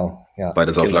 Genau, ja. Wobei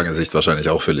das auf genau. lange Sicht wahrscheinlich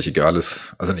auch völlig egal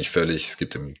ist. Also nicht völlig, es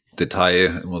gibt im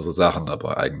Detail immer so Sachen,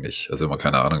 aber eigentlich, also wenn man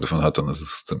keine Ahnung davon hat, dann ist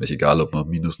es ziemlich egal, ob man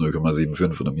minus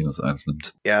 0,75 oder -1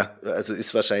 nimmt. Ja, also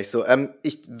ist wahrscheinlich so.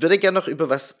 Ich würde gerne noch über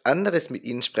was anderes mit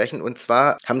Ihnen sprechen. Und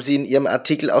zwar haben Sie in Ihrem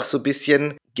Artikel auch so ein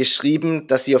bisschen geschrieben,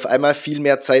 dass Sie auf einmal viel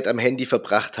mehr Zeit am Handy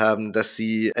verbracht haben, dass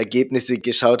Sie Ergebnisse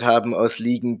geschaut haben aus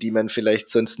Ligen, die man vielleicht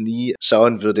sonst nie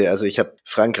schauen würde. Also ich habe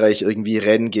Frankreich irgendwie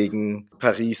Rennen gegen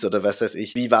Paris oder was weiß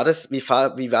ich. Wie war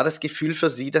das Gefühl für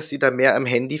Sie, dass Sie da mehr am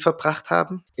Handy verbracht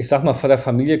haben? Ich sag mal, vor der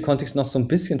Familie konnte ich es noch so ein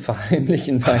bisschen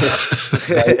verheimlichen,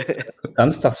 weil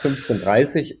samstags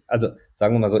 15:30, also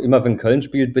sagen wir mal so, immer wenn Köln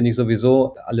spielt, bin ich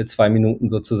sowieso alle 2 Minuten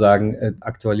sozusagen,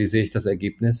 aktualisiere ich das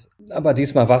Ergebnis. Aber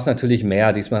diesmal war es natürlich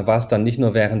mehr. Diesmal war es dann nicht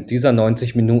nur während dieser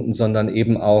 90 Minuten, sondern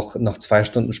eben auch noch 2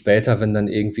 Stunden später, wenn dann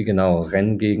irgendwie genau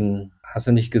Rennen gegen, hast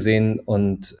du nicht gesehen,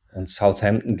 und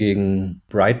Southampton gegen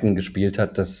Brighton gespielt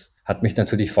hat. Das hat mich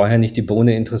natürlich vorher nicht die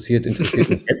Bohne interessiert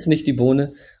mich jetzt nicht die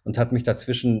Bohne und hat mich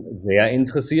dazwischen sehr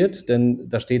interessiert, denn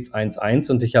da steht's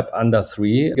 1:1 und ich habe Under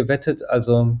 3 gewettet,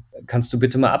 also kannst du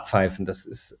bitte mal abpfeifen. Das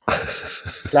ist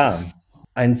klar.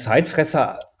 Ein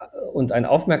Zeitfresser und ein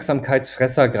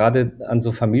Aufmerksamkeitsfresser, gerade an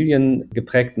so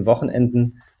familiengeprägten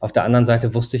Wochenenden. Auf der anderen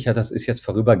Seite wusste ich ja, das ist jetzt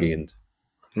vorübergehend.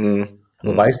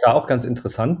 Wobei ich es da auch ganz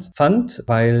interessant fand,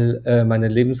 weil meine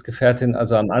Lebensgefährtin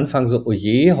also am Anfang so, oh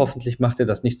je, hoffentlich macht ihr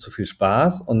das nicht zu viel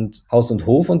Spaß und Haus und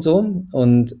Hof und so.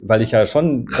 Und weil ich ja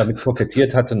schon damit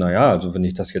kokettiert hatte, naja, also wenn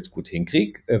ich das jetzt gut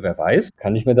hinkriege, wer weiß,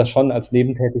 kann ich mir das schon als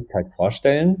Nebentätigkeit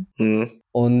vorstellen.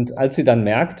 Und als sie dann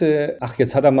merkte, ach,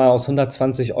 jetzt hat er mal aus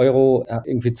 120 Euro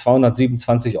irgendwie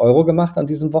 227 Euro gemacht an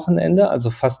diesem Wochenende, also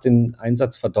fast den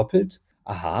Einsatz verdoppelt.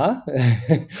 Aha.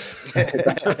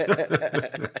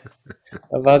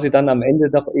 Da war sie dann am Ende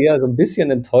doch eher so ein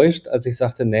bisschen enttäuscht, als ich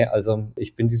sagte, nee, also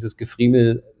ich bin dieses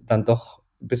Gefriemel dann doch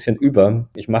ein bisschen über.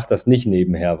 Ich mache das nicht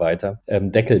nebenher weiter.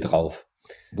 Deckel drauf.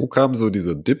 Wo kam so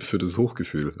dieser Dip für das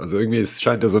Hochgefühl? Also irgendwie, es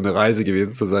scheint ja so eine Reise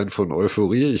gewesen zu sein von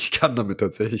Euphorie, ich kann damit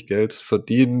tatsächlich Geld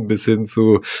verdienen, bis hin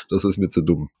zu, das ist mir zu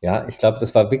dumm. Ja, ich glaube,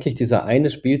 das war wirklich dieser eine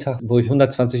Spieltag, wo ich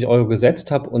 120 Euro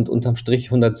gesetzt habe und unterm Strich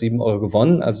 107 Euro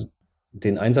gewonnen, also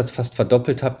den Einsatz fast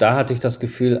verdoppelt habe. Da hatte ich das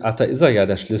Gefühl, ach, da ist er ja,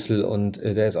 der Schlüssel, und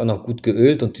der ist auch noch gut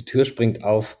geölt und die Tür springt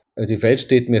auf. Die Welt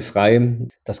steht mir frei.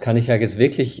 Das kann ich ja jetzt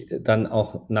wirklich dann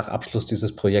auch nach Abschluss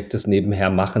dieses Projektes nebenher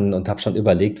machen und habe schon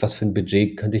überlegt, was für ein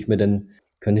Budget könnte ich mir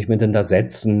denn da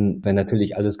setzen. Wäre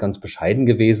natürlich alles ganz bescheiden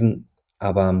gewesen.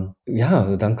 Aber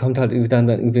ja, dann kommt halt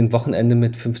irgendwie ein Wochenende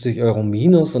mit 50 Euro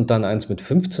minus und dann eins mit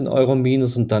 15 Euro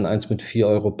minus und dann eins mit 4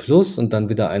 Euro plus und dann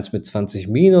wieder eins mit 20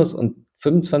 minus und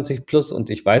 25 plus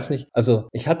und ich weiß nicht. Also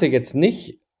ich hatte jetzt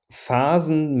nicht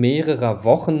Phasen mehrerer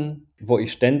Wochen, wo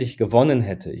ich ständig gewonnen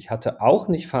hätte. Ich hatte auch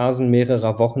nicht Phasen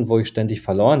mehrerer Wochen, wo ich ständig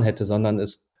verloren hätte, sondern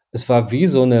es war wie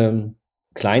so eine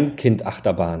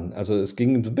Kleinkind-Achterbahn. Also es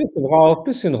ging ein bisschen rauf,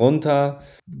 bisschen runter,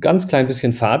 ganz klein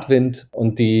bisschen Fahrtwind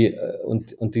und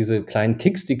und diese kleinen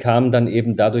Kicks, die kamen dann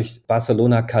eben dadurch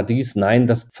Barcelona Cadiz. Nein,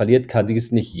 das verliert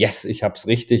Cadiz nicht. Yes, ich hab's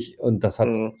richtig. Und das hat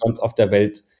sonst auf der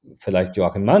Welt vielleicht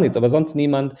Joachim Manitz, aber sonst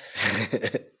niemand.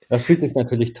 Das fühlt sich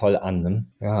natürlich toll an, ne?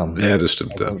 Ja. Ja, das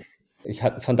stimmt, ja.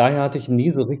 Von daher hatte ich nie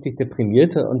so richtig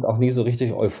deprimierte und auch nie so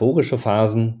richtig euphorische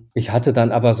Phasen. Ich hatte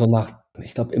dann aber so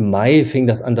ich glaube, im Mai fing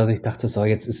das an, dass ich dachte, so,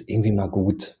 jetzt ist irgendwie mal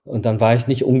gut. Und dann war ich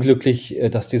nicht unglücklich,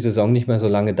 dass die Saison nicht mehr so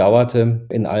lange dauerte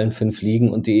in allen 5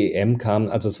 Ligen und die EM kam.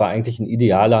 Also es waren eigentlich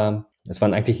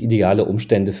ideale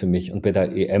Umstände für mich. Und bei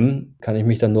der EM kann ich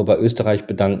mich dann nur bei Österreich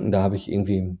bedanken. Da habe ich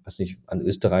irgendwie, weiß nicht, an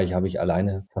Österreich habe ich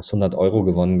alleine fast 100 Euro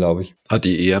gewonnen, glaube ich. Hat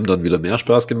die EM dann wieder mehr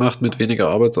Spaß gemacht mit weniger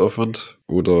Arbeitsaufwand?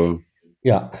 Oder?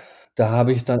 Ja, da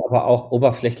habe ich dann aber auch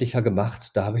oberflächlicher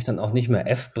gemacht. Da habe ich dann auch nicht mehr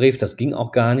F-Brief, das ging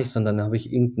auch gar nicht, sondern da habe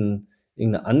ich irgendeinen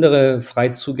irgendeine andere frei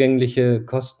zugängliche,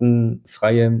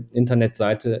 kostenfreie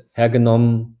Internetseite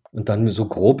hergenommen und dann so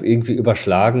grob irgendwie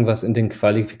überschlagen, was in den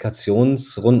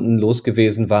Qualifikationsrunden los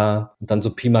gewesen war und dann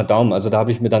so Pi mal Daumen. Also da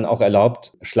habe ich mir dann auch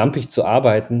erlaubt, schlampig zu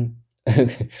arbeiten.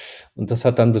 Und das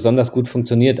hat dann besonders gut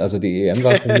funktioniert. Also die EM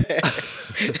war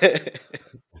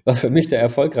für mich der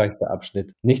erfolgreichste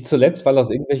Abschnitt. Nicht zuletzt, weil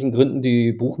aus irgendwelchen Gründen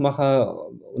die Buchmacher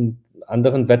und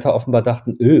anderen Wetter offenbar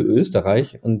dachten,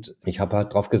 Österreich. Und ich habe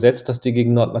halt drauf gesetzt, dass die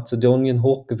gegen Nordmazedonien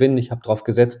hoch gewinnen. Ich habe drauf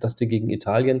gesetzt, dass die gegen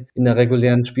Italien in der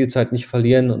regulären Spielzeit nicht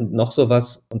verlieren und noch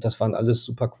sowas. Und das waren alles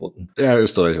super Quoten. Ja,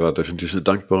 Österreich war definitiv eine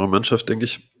dankbare Mannschaft, denke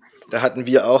ich. Da hatten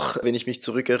wir auch, wenn ich mich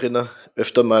zurückerinnere,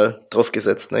 öfter mal drauf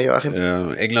gesetzt, ne, Joachim?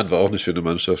 Ja, England war auch eine schöne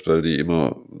Mannschaft, weil die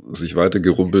immer sich weiter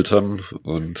gerumpelt haben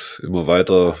und immer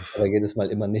weiter. Aber jedes Mal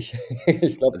immer nicht.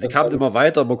 Ich glaub, Sie kamen immer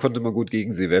weiter, man konnte immer gut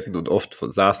gegen sie wetten und oft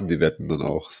saßen die Wetten dann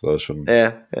auch. Es war schon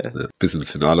bis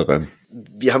ins Finale rein.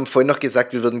 Wir haben vorhin noch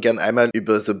gesagt, wir würden gern einmal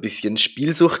über so ein bisschen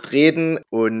Spielsucht reden.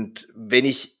 Und wenn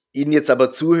ich Ihnen jetzt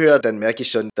aber zuhöre, dann merke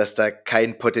ich schon, dass da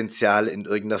kein Potenzial in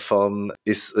irgendeiner Form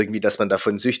ist, irgendwie, dass man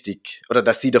davon süchtig oder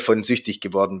dass Sie davon süchtig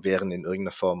geworden wären in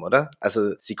irgendeiner Form, oder?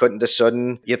 Also Sie konnten das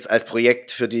schon jetzt als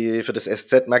Projekt für das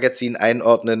SZ-Magazin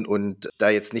einordnen und da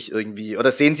jetzt nicht irgendwie,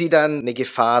 oder sehen Sie dann eine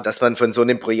Gefahr, dass man von so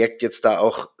einem Projekt jetzt da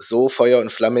auch so Feuer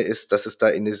und Flamme ist, dass es da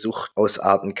in eine Sucht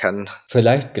ausarten kann?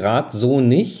 Vielleicht gerade so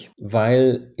nicht,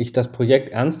 weil ich das Projekt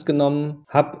ernst genommen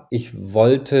habe. Ich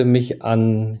wollte mich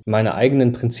an meine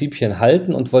eigenen Prinzipien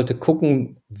halten und wollte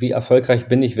gucken, wie erfolgreich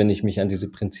bin ich, wenn ich mich an diese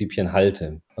Prinzipien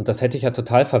halte. Und das hätte ich ja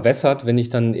total verwässert, wenn ich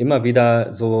dann immer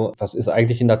wieder so, was ist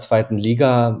eigentlich in der zweiten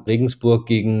Liga, Regensburg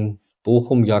gegen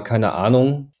Bochum, ja, keine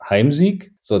Ahnung,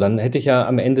 Heimsieg. So, dann hätte ich ja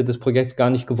am Ende des Projekts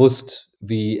gar nicht gewusst,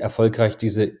 wie erfolgreich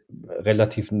diese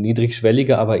relativ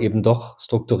niedrigschwellige, aber eben doch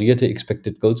strukturierte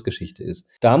Expected Goals Geschichte ist.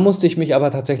 Da musste ich mich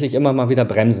aber tatsächlich immer mal wieder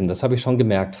bremsen. Das habe ich schon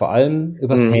gemerkt. Vor allem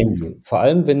übers Handy. Vor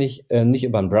allem, wenn ich nicht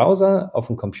über einen Browser auf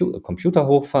den Computer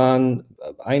hochfahren,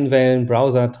 einwählen,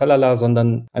 Browser, tralala,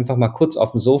 sondern einfach mal kurz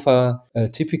auf dem Sofa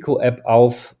Tipico-App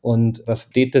auf und was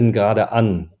steht denn gerade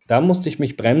an? Da musste ich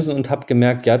mich bremsen und habe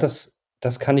gemerkt, ja, das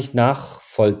kann ich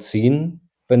nachvollziehen,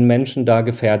 wenn Menschen da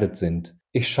gefährdet sind.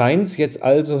 Ich scheine es jetzt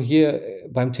also hier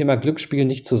beim Thema Glücksspiel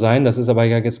nicht zu sein. Das ist aber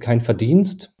ja jetzt kein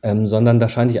Verdienst, sondern da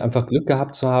scheine ich einfach Glück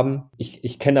gehabt zu haben.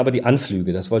 Ich kenne aber die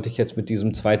Anflüge. Das wollte ich jetzt mit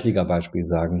diesem Zweitliga-Beispiel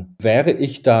sagen. Wäre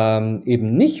ich da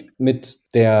eben nicht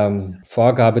mit der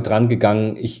Vorgabe dran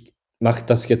gegangen, ich mache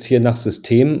das jetzt hier nach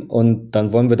System und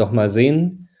dann wollen wir doch mal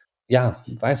sehen. Ja,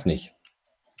 weiß nicht.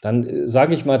 Dann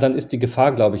sage ich mal, dann ist die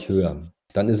Gefahr, glaube ich, höher.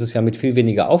 Dann ist es ja mit viel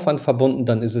weniger Aufwand verbunden.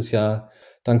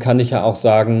 Dann kann ich ja auch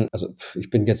sagen, also ich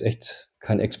bin jetzt echt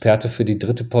kein Experte für die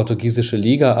dritte portugiesische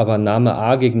Liga, aber Name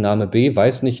A gegen Name B,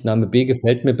 weiß nicht, Name B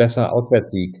gefällt mir besser,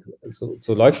 Auswärtssieg. So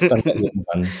läuft es dann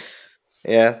irgendwann.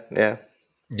 Ja, ja.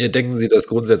 Ja, denken Sie, dass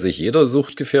grundsätzlich jeder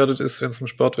suchtgefährdet ist, wenn es um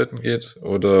Sportwetten geht?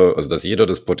 Oder also dass jeder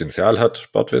das Potenzial hat,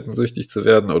 sportwettensüchtig zu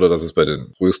werden? Oder dass es bei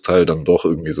den Großteil dann doch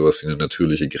irgendwie sowas wie eine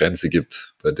natürliche Grenze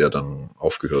gibt, bei der dann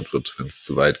aufgehört wird, wenn es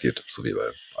zu weit geht, so wie bei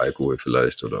Alkohol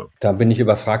vielleicht? Oder? Da bin ich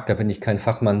überfragt, da bin ich kein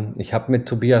Fachmann. Ich habe mit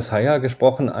Tobias Heyer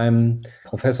gesprochen, einem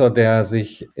Professor, der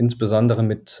sich insbesondere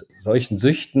mit solchen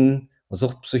Süchten,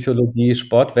 Suchtpsychologie,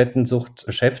 Sportwettensucht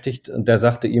beschäftigt. Und der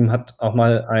sagte, ihm hat auch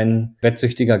mal ein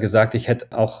Wettsüchtiger gesagt, ich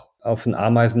hätte auch auf ein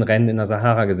Ameisenrennen in der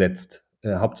Sahara gesetzt.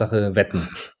 Hauptsache Wetten.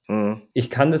 Ich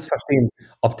kann das verstehen.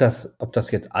 Ob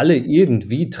das jetzt alle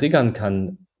irgendwie triggern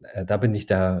kann, da bin ich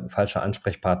der falsche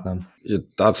Ansprechpartner. Ja,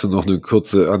 dazu noch eine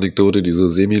kurze Anekdote, die so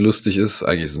semi-lustig ist.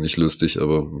 Eigentlich ist es nicht lustig,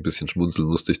 aber ein bisschen schmunzeln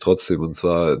musste ich trotzdem. Und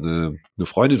zwar eine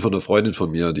Freundin von einer Freundin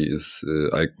von mir, die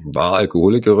war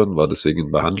Alkoholikerin, war deswegen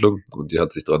in Behandlung und die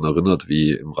hat sich daran erinnert,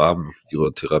 wie im Rahmen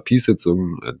ihrer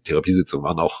Therapiesitzungen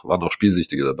waren auch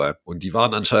Spielsüchtige dabei. Und die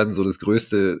waren anscheinend so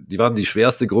die waren die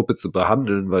schwerste Gruppe zu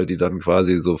behandeln, weil die dann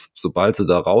quasi sobald sie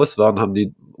da raus waren, haben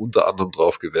die unter anderem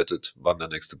drauf gewettet, wann der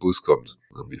nächste Bus kommt,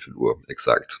 wie viel Uhr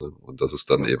exakt. Und das ist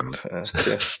dann eben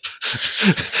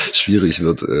schwierig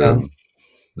wird.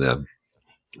 Ja,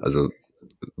 also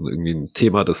irgendwie ein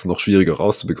Thema, das noch schwieriger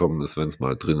rauszubekommen ist, wenn es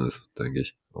mal drin ist, denke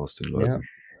ich, aus den Leuten.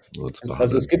 Ja.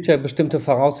 Also es gibt ja bestimmte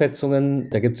Voraussetzungen,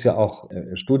 da gibt es ja auch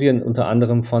Studien, unter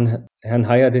anderem von Herrn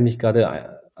Heyer, den ich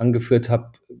gerade angeführt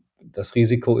habe. Das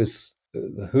Risiko ist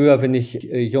höher, wenn ich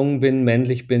jung bin,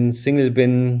 männlich bin, Single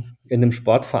bin, in einem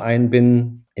Sportverein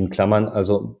bin, in Klammern,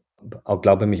 also auch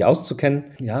glaube mich auszukennen.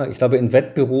 Ja, ich glaube, in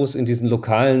Wettbüros, in diesen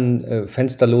lokalen,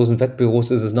 fensterlosen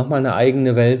Wettbüros ist es nochmal eine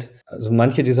eigene Welt. Also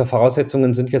manche dieser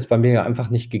Voraussetzungen sind jetzt bei mir ja einfach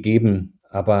nicht gegeben.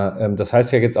 Aber das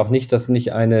heißt ja jetzt auch nicht, dass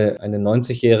nicht eine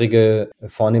 90-jährige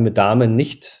vornehme Dame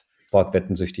nicht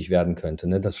sportwettensüchtig werden könnte.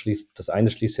 Ne? Das eine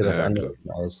schließt ja das andere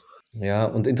aus. Ja,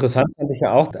 und interessant fand ich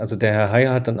ja auch, also der Herr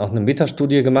Heyer hat dann auch eine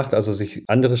Metastudie gemacht, also sich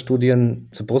andere Studien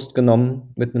zur Brust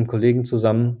genommen mit einem Kollegen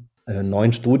zusammen.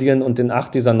 9 Studien, und in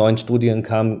 8 dieser 9 Studien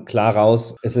kam klar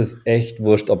raus, es ist echt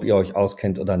wurscht, ob ihr euch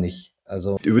auskennt oder nicht.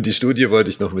 Also Über die Studie wollte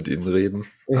ich noch mit Ihnen reden.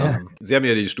 ja, Sie haben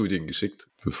ja die Studien geschickt,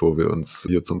 bevor wir uns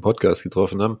hier zum Podcast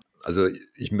getroffen haben. Also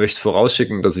ich möchte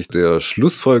vorausschicken, dass ich der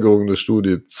Schlussfolgerung der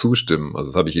Studie zustimme.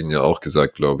 Also das habe ich Ihnen ja auch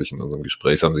gesagt, glaube ich, in unserem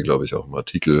Gespräch. Das haben Sie, glaube ich, auch im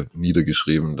Artikel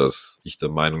niedergeschrieben, dass ich der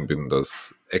Meinung bin,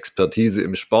 dass Expertise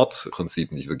im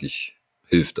Sportprinzip nicht wirklich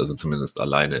hilft, also zumindest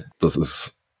alleine. Das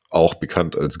ist auch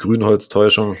bekannt als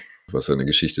Grünholztäuschung, was ja eine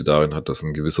Geschichte darin hat, dass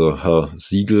ein gewisser Herr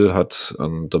Siegel hat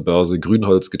an der Börse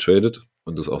Grünholz getradet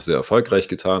und das auch sehr erfolgreich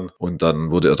getan. Und dann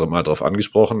wurde er mal darauf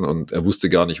angesprochen und er wusste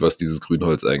gar nicht, was dieses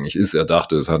Grünholz eigentlich ist. Er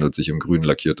dachte, es handelt sich um grün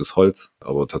lackiertes Holz,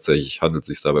 aber tatsächlich handelt es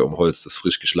sich dabei um Holz, das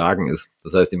frisch geschlagen ist.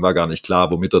 Das heißt, ihm war gar nicht klar,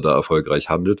 womit er da erfolgreich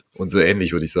handelt. Und so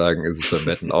ähnlich würde ich sagen, ist es beim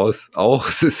Wetten auch.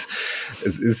 Es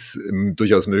ist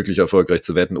durchaus möglich, erfolgreich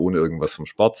zu wetten, ohne irgendwas vom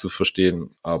Sport zu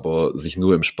verstehen. Aber sich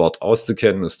nur im Sport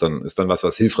auszukennen, ist dann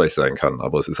was hilfreich sein kann.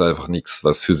 Aber es ist einfach nichts,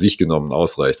 was für sich genommen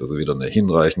ausreicht. Also weder eine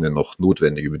hinreichende noch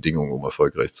notwendige Bedingung, um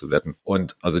erfolgreich zu wetten.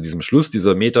 Und also diesem Schluss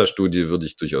dieser Metastudie würde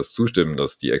ich durchaus zustimmen,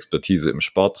 dass die Expertise im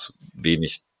Sport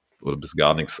wenig oder bis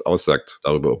gar nichts aussagt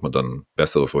darüber, ob man dann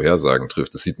bessere Vorhersagen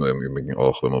trifft. Das sieht man im Übrigen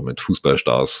auch, wenn man mit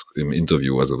Fußballstars im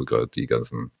Interview, also gerade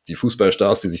die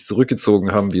Fußballstars, die sich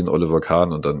zurückgezogen haben, wie in Oliver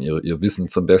Kahn und dann ihr Wissen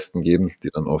zum Besten geben, die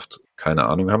dann oft keine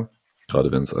Ahnung haben,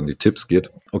 gerade wenn es an die Tipps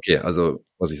geht. Okay, also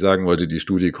was ich sagen wollte, die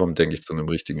Studie kommt, denke ich, zu einem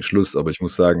richtigen Schluss, aber ich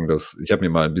muss sagen, dass ich habe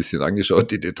mir mal ein bisschen angeschaut,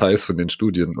 die Details von den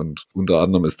Studien, und unter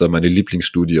anderem ist da meine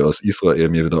Lieblingsstudie aus Israel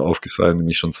mir wieder aufgefallen, die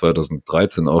mich schon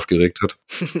 2013 aufgeregt hat.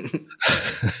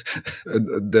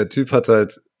 Der Typ hat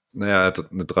halt, er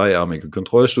hat eine dreiarmige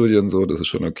Kontrollstudie und so, das ist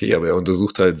schon okay, aber er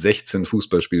untersucht halt 16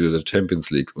 Fußballspiele der Champions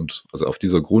League und also auf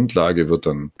dieser Grundlage wird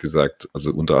dann gesagt,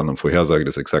 also unter anderem Vorhersage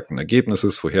des exakten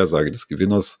Ergebnisses, Vorhersage des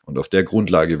Gewinners, und auf der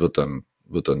Grundlage wird dann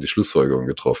die Schlussfolgerung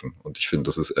getroffen. Und ich finde,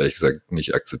 das ist ehrlich gesagt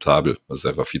nicht akzeptabel. Das ist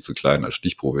einfach viel zu klein als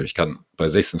Stichprobe. Ich kann bei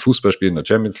 16 Fußballspielen der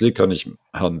Champions League kann ich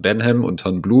Herrn Benham und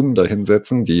Herrn Blum da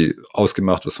hinsetzen, die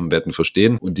ausgemacht was vom Wetten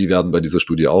verstehen, und die werden bei dieser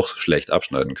Studie auch schlecht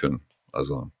abschneiden können.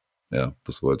 Also ja,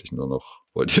 das wollte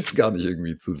jetzt gar nicht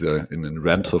irgendwie zu sehr in den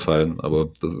Rant verfallen,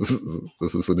 aber das ist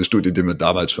so eine Studie, die mir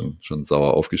damals schon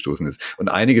sauer aufgestoßen ist. Und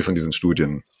einige von diesen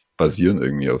Studien basieren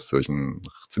irgendwie auf solchen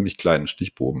ziemlich kleinen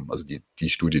Stichproben. Also die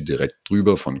Studie direkt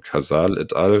drüber von Casal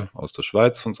et al. Aus der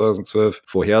Schweiz von 2012.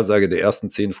 Vorhersage der ersten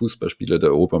 10 Fußballspiele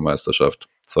der Europameisterschaft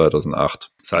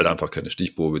 2008. Ist halt einfach keine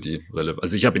Stichprobe, die relevant.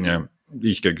 Also ich habe ihn ja, wie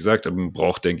ich gesagt habe, man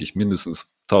braucht, denke ich,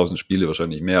 mindestens 1000 Spiele,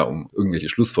 wahrscheinlich mehr, um irgendwelche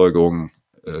Schlussfolgerungen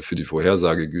für die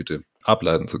Vorhersagegüte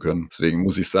ableiten zu können. Deswegen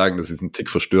muss ich sagen, dass ich es einen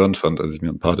Tick verstörend fand, als ich mir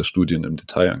ein paar der Studien im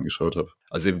Detail angeschaut habe.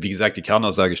 Also wie gesagt, die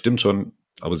Kernaussage stimmt schon,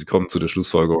 aber sie kommen zu der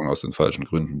Schlussfolgerung aus den falschen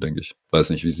Gründen, denke ich.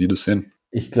 Weiß nicht, wie Sie das sehen.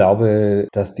 ich glaube,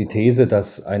 dass die These,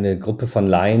 dass eine Gruppe von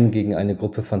Laien gegen eine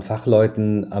Gruppe von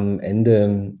Fachleuten am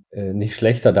Ende nicht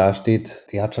schlechter dasteht,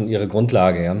 die hat schon ihre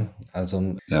Grundlage. Ja?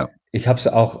 Also Ja. ich habe es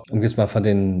auch, um jetzt mal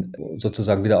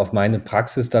sozusagen wieder auf meine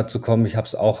Praxis da zu kommen, ich habe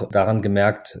es auch daran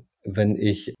gemerkt, wenn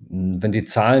die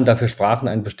Zahlen dafür sprachen,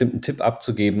 einen bestimmten Tipp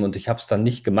abzugeben, und ich habe es dann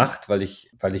nicht gemacht, weil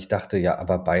ich dachte, ja,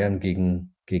 aber Bayern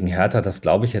gegen Hertha, das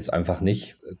glaube ich jetzt einfach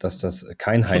nicht, dass das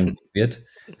kein Heimsieg wird.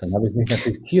 Dann habe ich mich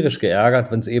natürlich tierisch geärgert,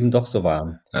 wenn es eben doch so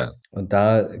war. Ja. Und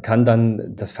da kann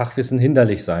dann das Fachwissen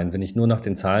hinderlich sein. Wenn ich nur nach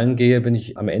den Zahlen gehe, bin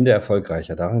ich am Ende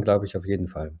erfolgreicher. Daran glaube ich auf jeden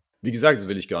Fall. Wie gesagt, das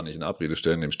will ich gar nicht in Abrede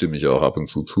stellen, dem stimme ich auch ab und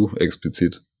zu,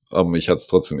 explizit. Aber mich hat es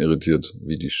trotzdem irritiert,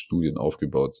 wie die Studien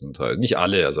aufgebaut sind. Halt nicht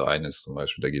alle, also eines zum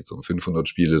Beispiel, da geht es um 500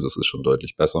 Spiele, das ist schon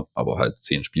deutlich besser. Aber halt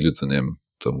 10 Spiele zu nehmen,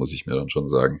 da muss ich mir dann schon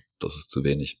sagen, das ist zu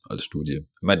wenig als Studie.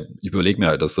 Ich meine, ich überlege mir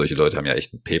halt, dass solche Leute haben ja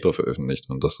echt ein Paper veröffentlicht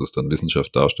und dass das dann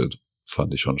Wissenschaft darstellt,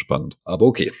 fand ich schon spannend. Aber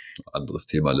okay, anderes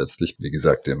Thema letztlich. Wie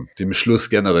gesagt, dem Schluss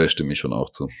generell stimme ich schon auch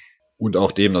zu. Und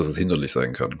auch dem, dass es hinderlich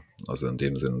sein kann. Also in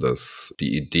dem Sinn, dass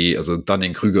die Idee, also dann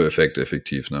den Krüger-Effekt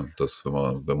effektiv, ne? Dass wenn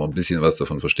man ein bisschen was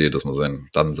davon versteht, dass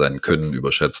man sein Können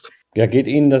überschätzt. Ja, geht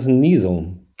Ihnen das nie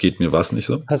so? Geht mir was nicht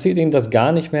so? Passiert Ihnen das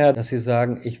gar nicht mehr, dass Sie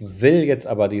sagen, ich will jetzt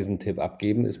aber diesen Tipp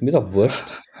abgeben, ist mir doch wurscht?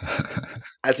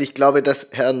 Also ich glaube, dass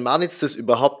Herrn Marnitz das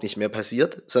überhaupt nicht mehr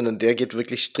passiert, sondern der geht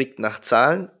wirklich strikt nach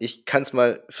Zahlen. Ich kann es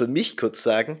mal für mich kurz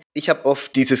sagen. Ich habe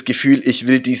oft dieses Gefühl, ich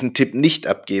will diesen Tipp nicht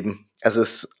abgeben. Also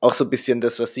es ist auch so ein bisschen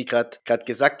das, was Sie gerade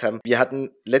gesagt haben. Wir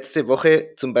hatten letzte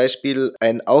Woche zum Beispiel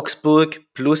ein Augsburg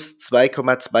plus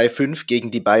 2,25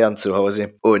 gegen die Bayern zu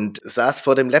Hause und saß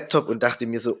vor dem Laptop und dachte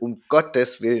mir so, um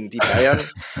Gottes Willen,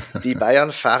 die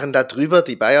Bayern fahren da drüber,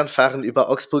 die Bayern fahren über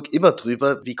Augsburg immer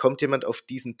drüber. Wie kommt jemand auf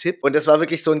diesen Tipp? Und das war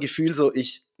wirklich so ein Gefühl, so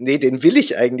nee, den will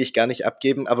ich eigentlich gar nicht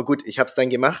abgeben, aber gut, ich habe es dann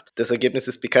gemacht. Das Ergebnis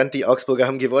ist bekannt, die Augsburger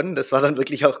haben gewonnen, das war dann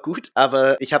wirklich auch gut.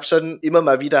 Aber ich habe schon immer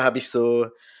mal wieder, habe ich so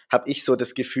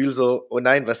das Gefühl so, oh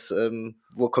nein,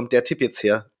 wo kommt der Tipp jetzt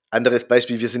her? Anderes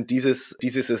Beispiel, wir sind diese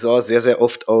Saison sehr, sehr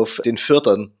oft auf den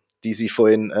Viertern, die Sie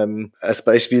vorhin als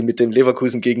Beispiel mit dem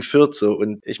Leverkusen gegen Fürth so.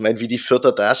 Und ich meine, wie die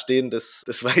Vierter dastehen, das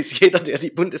weiß jeder, der die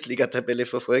Bundesliga-Tabelle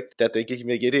verfolgt. Da denke ich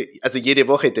mir jede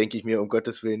Woche denke ich mir, um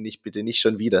Gottes Willen bitte nicht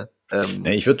schon wieder.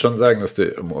 Nee, ich würde schon sagen, dass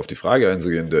um auf die Frage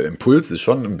einzugehen, der Impuls ist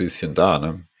schon ein bisschen da,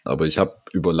 ne? Aber ich habe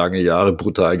über lange Jahre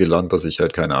brutal gelernt, dass ich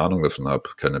halt keine Ahnung davon habe,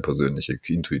 keine persönliche,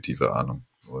 intuitive Ahnung.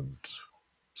 Und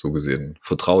so gesehen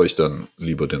vertraue ich dann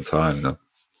lieber den Zahlen, ne?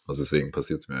 Also deswegen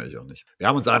passiert es mir eigentlich auch nicht. Wir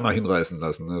haben uns einmal hinreißen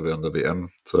lassen, ne, während der WM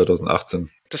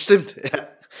 2018. Das stimmt, ja.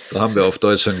 Da haben wir auf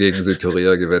Deutschland gegen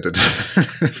Südkorea gewettet,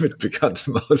 mit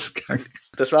bekanntem Ausgang.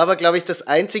 Das war aber, glaube ich, das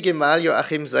einzige Mal,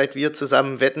 Joachim, seit wir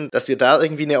zusammen wetten, dass wir da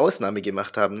irgendwie eine Ausnahme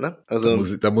gemacht haben, ne?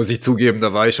 Also da muss ich zugeben,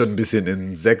 da war ich schon ein bisschen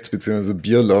in Sekt- bzw.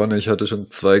 Bierlaune. Ich hatte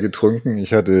schon 2 getrunken.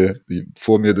 Ich hatte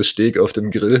vor mir das Steak auf dem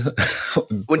Grill.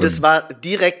 Und es war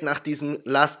direkt nach diesem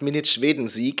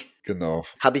Last-Minute-Schweden-Sieg. Genau.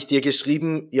 Habe ich dir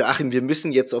geschrieben, Joachim, wir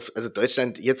müssen jetzt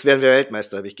Deutschland, jetzt werden wir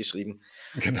Weltmeister, habe ich geschrieben.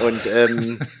 Genau. Und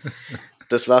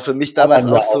das war für mich damals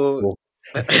auch so.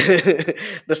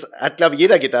 Das hat, glaube ich,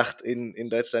 jeder gedacht in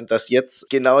Deutschland, dass jetzt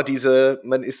genau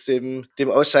man ist dem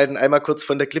Ausscheiden einmal kurz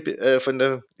von der Klippe, von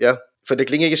der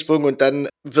Klinge gesprungen und dann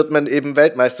wird man eben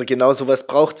Weltmeister. Genau sowas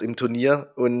braucht's im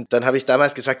Turnier. Und dann habe ich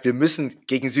damals gesagt, wir müssen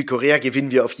gegen Südkorea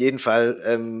gewinnen wir auf jeden Fall,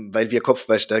 weil wir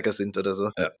kopfballstärker sind oder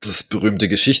so. Ja, das berühmte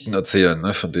Geschichten erzählen,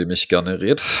 ne, von dem ich gerne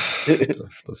rede.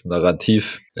 Das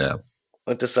Narrativ, ja.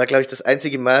 Und das war, glaube ich, das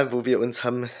einzige Mal, wo wir uns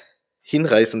haben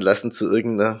hinreißen lassen zu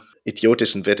irgendeiner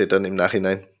idiotischen Wette dann im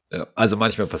Nachhinein. Ja, also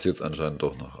manchmal passiert es anscheinend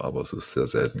doch noch, aber es ist sehr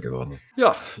selten geworden.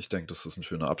 Ja, ich denke, das ist ein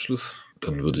schöner Abschluss.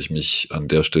 Dann würde ich mich an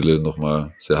der Stelle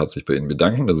nochmal sehr herzlich bei Ihnen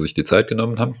bedanken, dass Sie sich die Zeit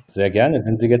genommen haben. Sehr gerne.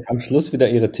 Wenn Sie jetzt am Schluss wieder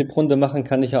Ihre Tipprunde machen,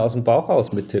 kann ich ja aus dem Bauch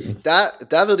raus mittippen. Da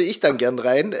würde ich dann gern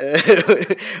rein.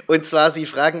 Und zwar, Sie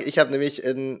fragen, ich habe nämlich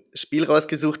ein Spiel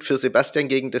rausgesucht für Sebastian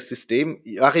gegen das System.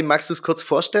 Joachim, magst du es kurz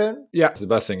vorstellen? Ja,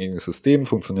 Sebastian gegen das System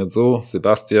funktioniert so.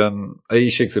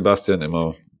 Ich schicke Sebastian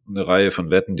immer eine Reihe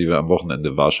von Wetten, die wir am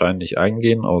Wochenende wahrscheinlich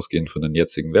eingehen, ausgehend von den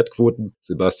jetzigen Wettquoten.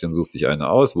 Sebastian sucht sich eine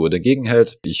aus, wo er dagegen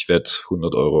hält. Ich wette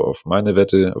 100 Euro auf meine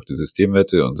Wette, auf die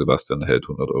Systemwette, und Sebastian hält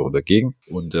 100 Euro dagegen.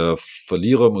 Und der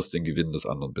Verlierer muss den Gewinn des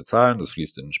anderen bezahlen. Das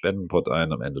fließt in den Spendenpot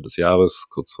ein am Ende des Jahres.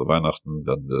 Kurz vor Weihnachten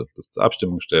werden wir das zur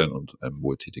Abstimmung stellen und einem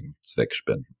wohltätigen Zweck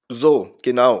spenden. So,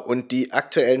 genau. Und die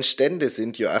aktuellen Stände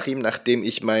sind, Joachim, nachdem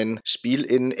ich mein Spiel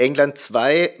in England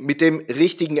 2 mit dem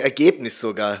richtigen Ergebnis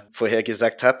sogar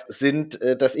vorhergesagt habe, sind,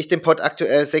 dass ich dem Pot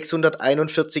aktuell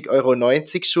 641,90 Euro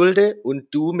schulde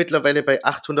und du mittlerweile bei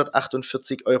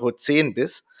 848,10 Euro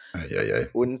bist. Eieiei.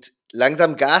 Und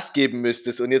langsam Gas geben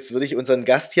müsstest. Und jetzt würde ich unseren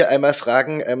Gast hier einmal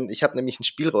fragen, ich habe nämlich ein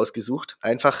Spiel rausgesucht,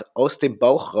 einfach aus dem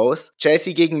Bauch raus.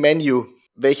 Chelsea gegen Man U.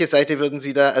 Welche Seite würden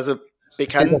Sie da, also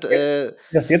bekannt.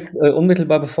 Das jetzt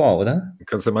unmittelbar bevor, oder? Du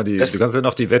kannst ja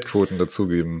noch die Wettquoten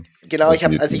dazugeben. Genau, ich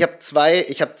habe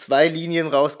zwei Linien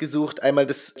rausgesucht. Einmal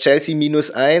das Chelsea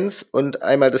 -1 und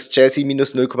einmal das Chelsea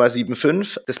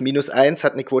 -0,75. Das -1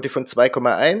 hat eine Quote von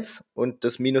 2,1 und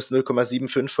das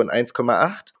 -0,75 von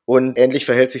 1,8. Und ähnlich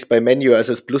verhält sich bei Man U.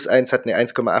 Also das +1 hat eine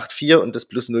 1,84 und das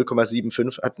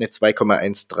 +0,75 hat eine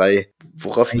 2,13.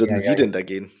 Worauf würden Sie denn da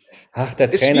gehen? Ach,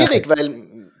 der Ist Trainer. schwierig,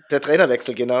 weil der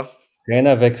Trainerwechsel, genau.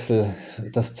 Trainerwechsel,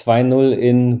 das 2-0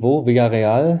 in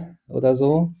Villarreal oder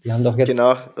so. Die haben doch jetzt.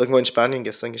 Genau, irgendwo in Spanien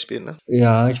gestern gespielt, ne?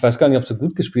 Ja, ich weiß gar nicht, ob sie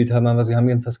gut gespielt haben, aber sie haben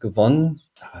jedenfalls gewonnen.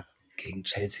 Aber gegen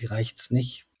Chelsea reicht's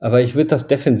nicht. Aber ich würde das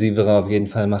Defensivere auf jeden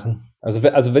Fall machen. Also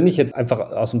wenn ich jetzt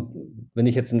wenn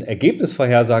ich jetzt ein Ergebnis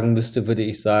vorhersagen müsste, würde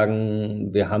ich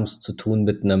sagen, wir haben es zu tun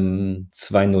mit einem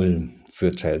 2-0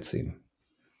 für Chelsea.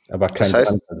 Aber kein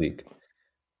Sieg.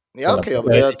 Ja, okay, aber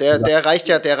der reicht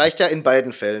ja in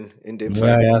beiden Fällen in dem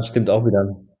Fall. Ja, stimmt auch wieder.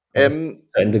 Zu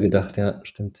Ende gedacht, ja,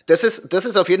 stimmt. Das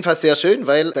ist auf jeden Fall sehr schön,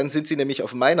 weil dann sind sie nämlich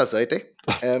auf meiner Seite.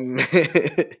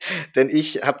 Denn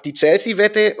ich habe die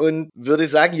Chelsea-Wette und würde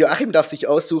sagen, Joachim darf sich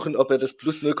aussuchen, ob er das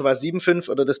 +0,75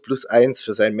 oder das +1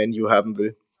 für sein Menu haben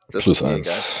will. Das ist mir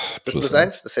egal. Das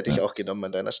 +1, das hätte ich auch genommen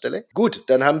an deiner Stelle. Gut,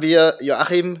 dann haben wir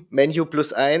Joachim Menu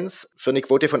 +1 für eine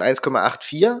Quote von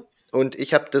 1,84. und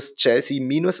ich habe das Chelsea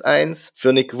 -1 für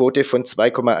eine Quote von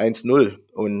 2,10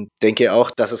 und denke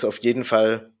auch, dass es auf jeden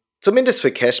Fall, zumindest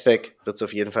für Cashback, wird es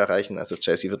auf jeden Fall reichen. Also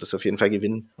Chelsea wird es auf jeden Fall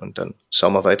gewinnen und dann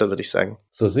schauen wir weiter, würde ich sagen.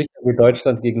 So sicher wie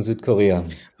Deutschland gegen Südkorea.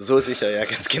 So sicher, ja,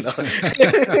 ganz genau.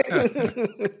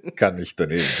 Kann nicht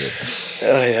daneben gehen.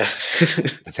 Oh, ja.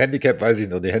 Das Handicap weiß ich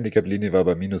noch, die Handicap-Linie war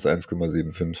bei minus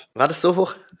 1,75. War das so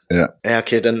hoch? Ja. Ja,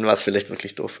 okay, dann war es vielleicht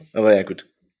wirklich doof. Aber ja, gut.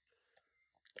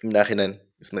 Im Nachhinein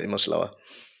ist man immer schlauer.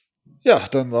 Ja,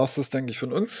 dann war es das, denke ich,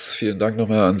 von uns. Vielen Dank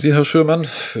nochmal an Sie, Herr Schürmann,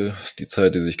 für die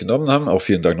Zeit, die Sie sich genommen haben. Auch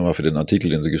vielen Dank nochmal für den Artikel,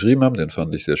 den Sie geschrieben haben. Den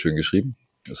fand ich sehr schön geschrieben.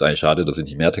 Ist eigentlich schade, dass Sie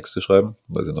nicht mehr Texte schreiben,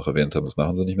 weil Sie noch erwähnt haben, das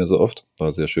machen Sie nicht mehr so oft.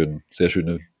 War sehr schön, sehr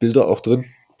schöne Bilder auch drin.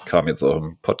 Kam jetzt auch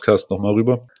im Podcast nochmal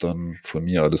rüber. Dann von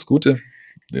mir alles Gute.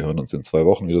 Wir hören uns in 2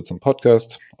 Wochen wieder zum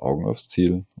Podcast. Augen aufs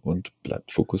Ziel und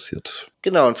bleibt fokussiert.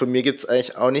 Genau, und von mir gibt es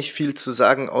eigentlich auch nicht viel zu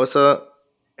sagen, außer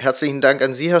herzlichen Dank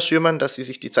an Sie, Herr Schürmann, dass Sie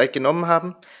sich die Zeit genommen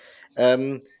haben.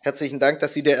 Herzlichen Dank,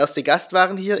 dass Sie der erste Gast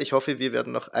waren hier. Ich hoffe, wir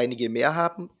werden noch einige mehr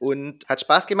haben und hat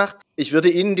Spaß gemacht. Ich würde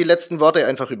Ihnen die letzten Worte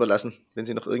einfach überlassen. Wenn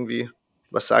Sie noch irgendwie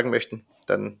was sagen möchten,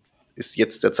 dann ist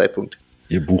jetzt der Zeitpunkt.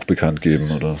 Ihr Buch bekannt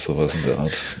geben oder sowas in der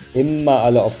Art. Immer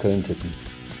alle auf Köln tippen.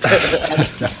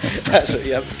 Alles klar. Also,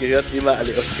 ihr habt es gehört, immer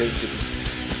alle auf Köln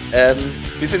tippen.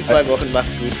 Bis in 2 Wochen,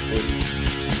 macht's gut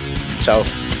und ciao.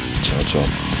 Ciao,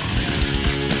 ciao.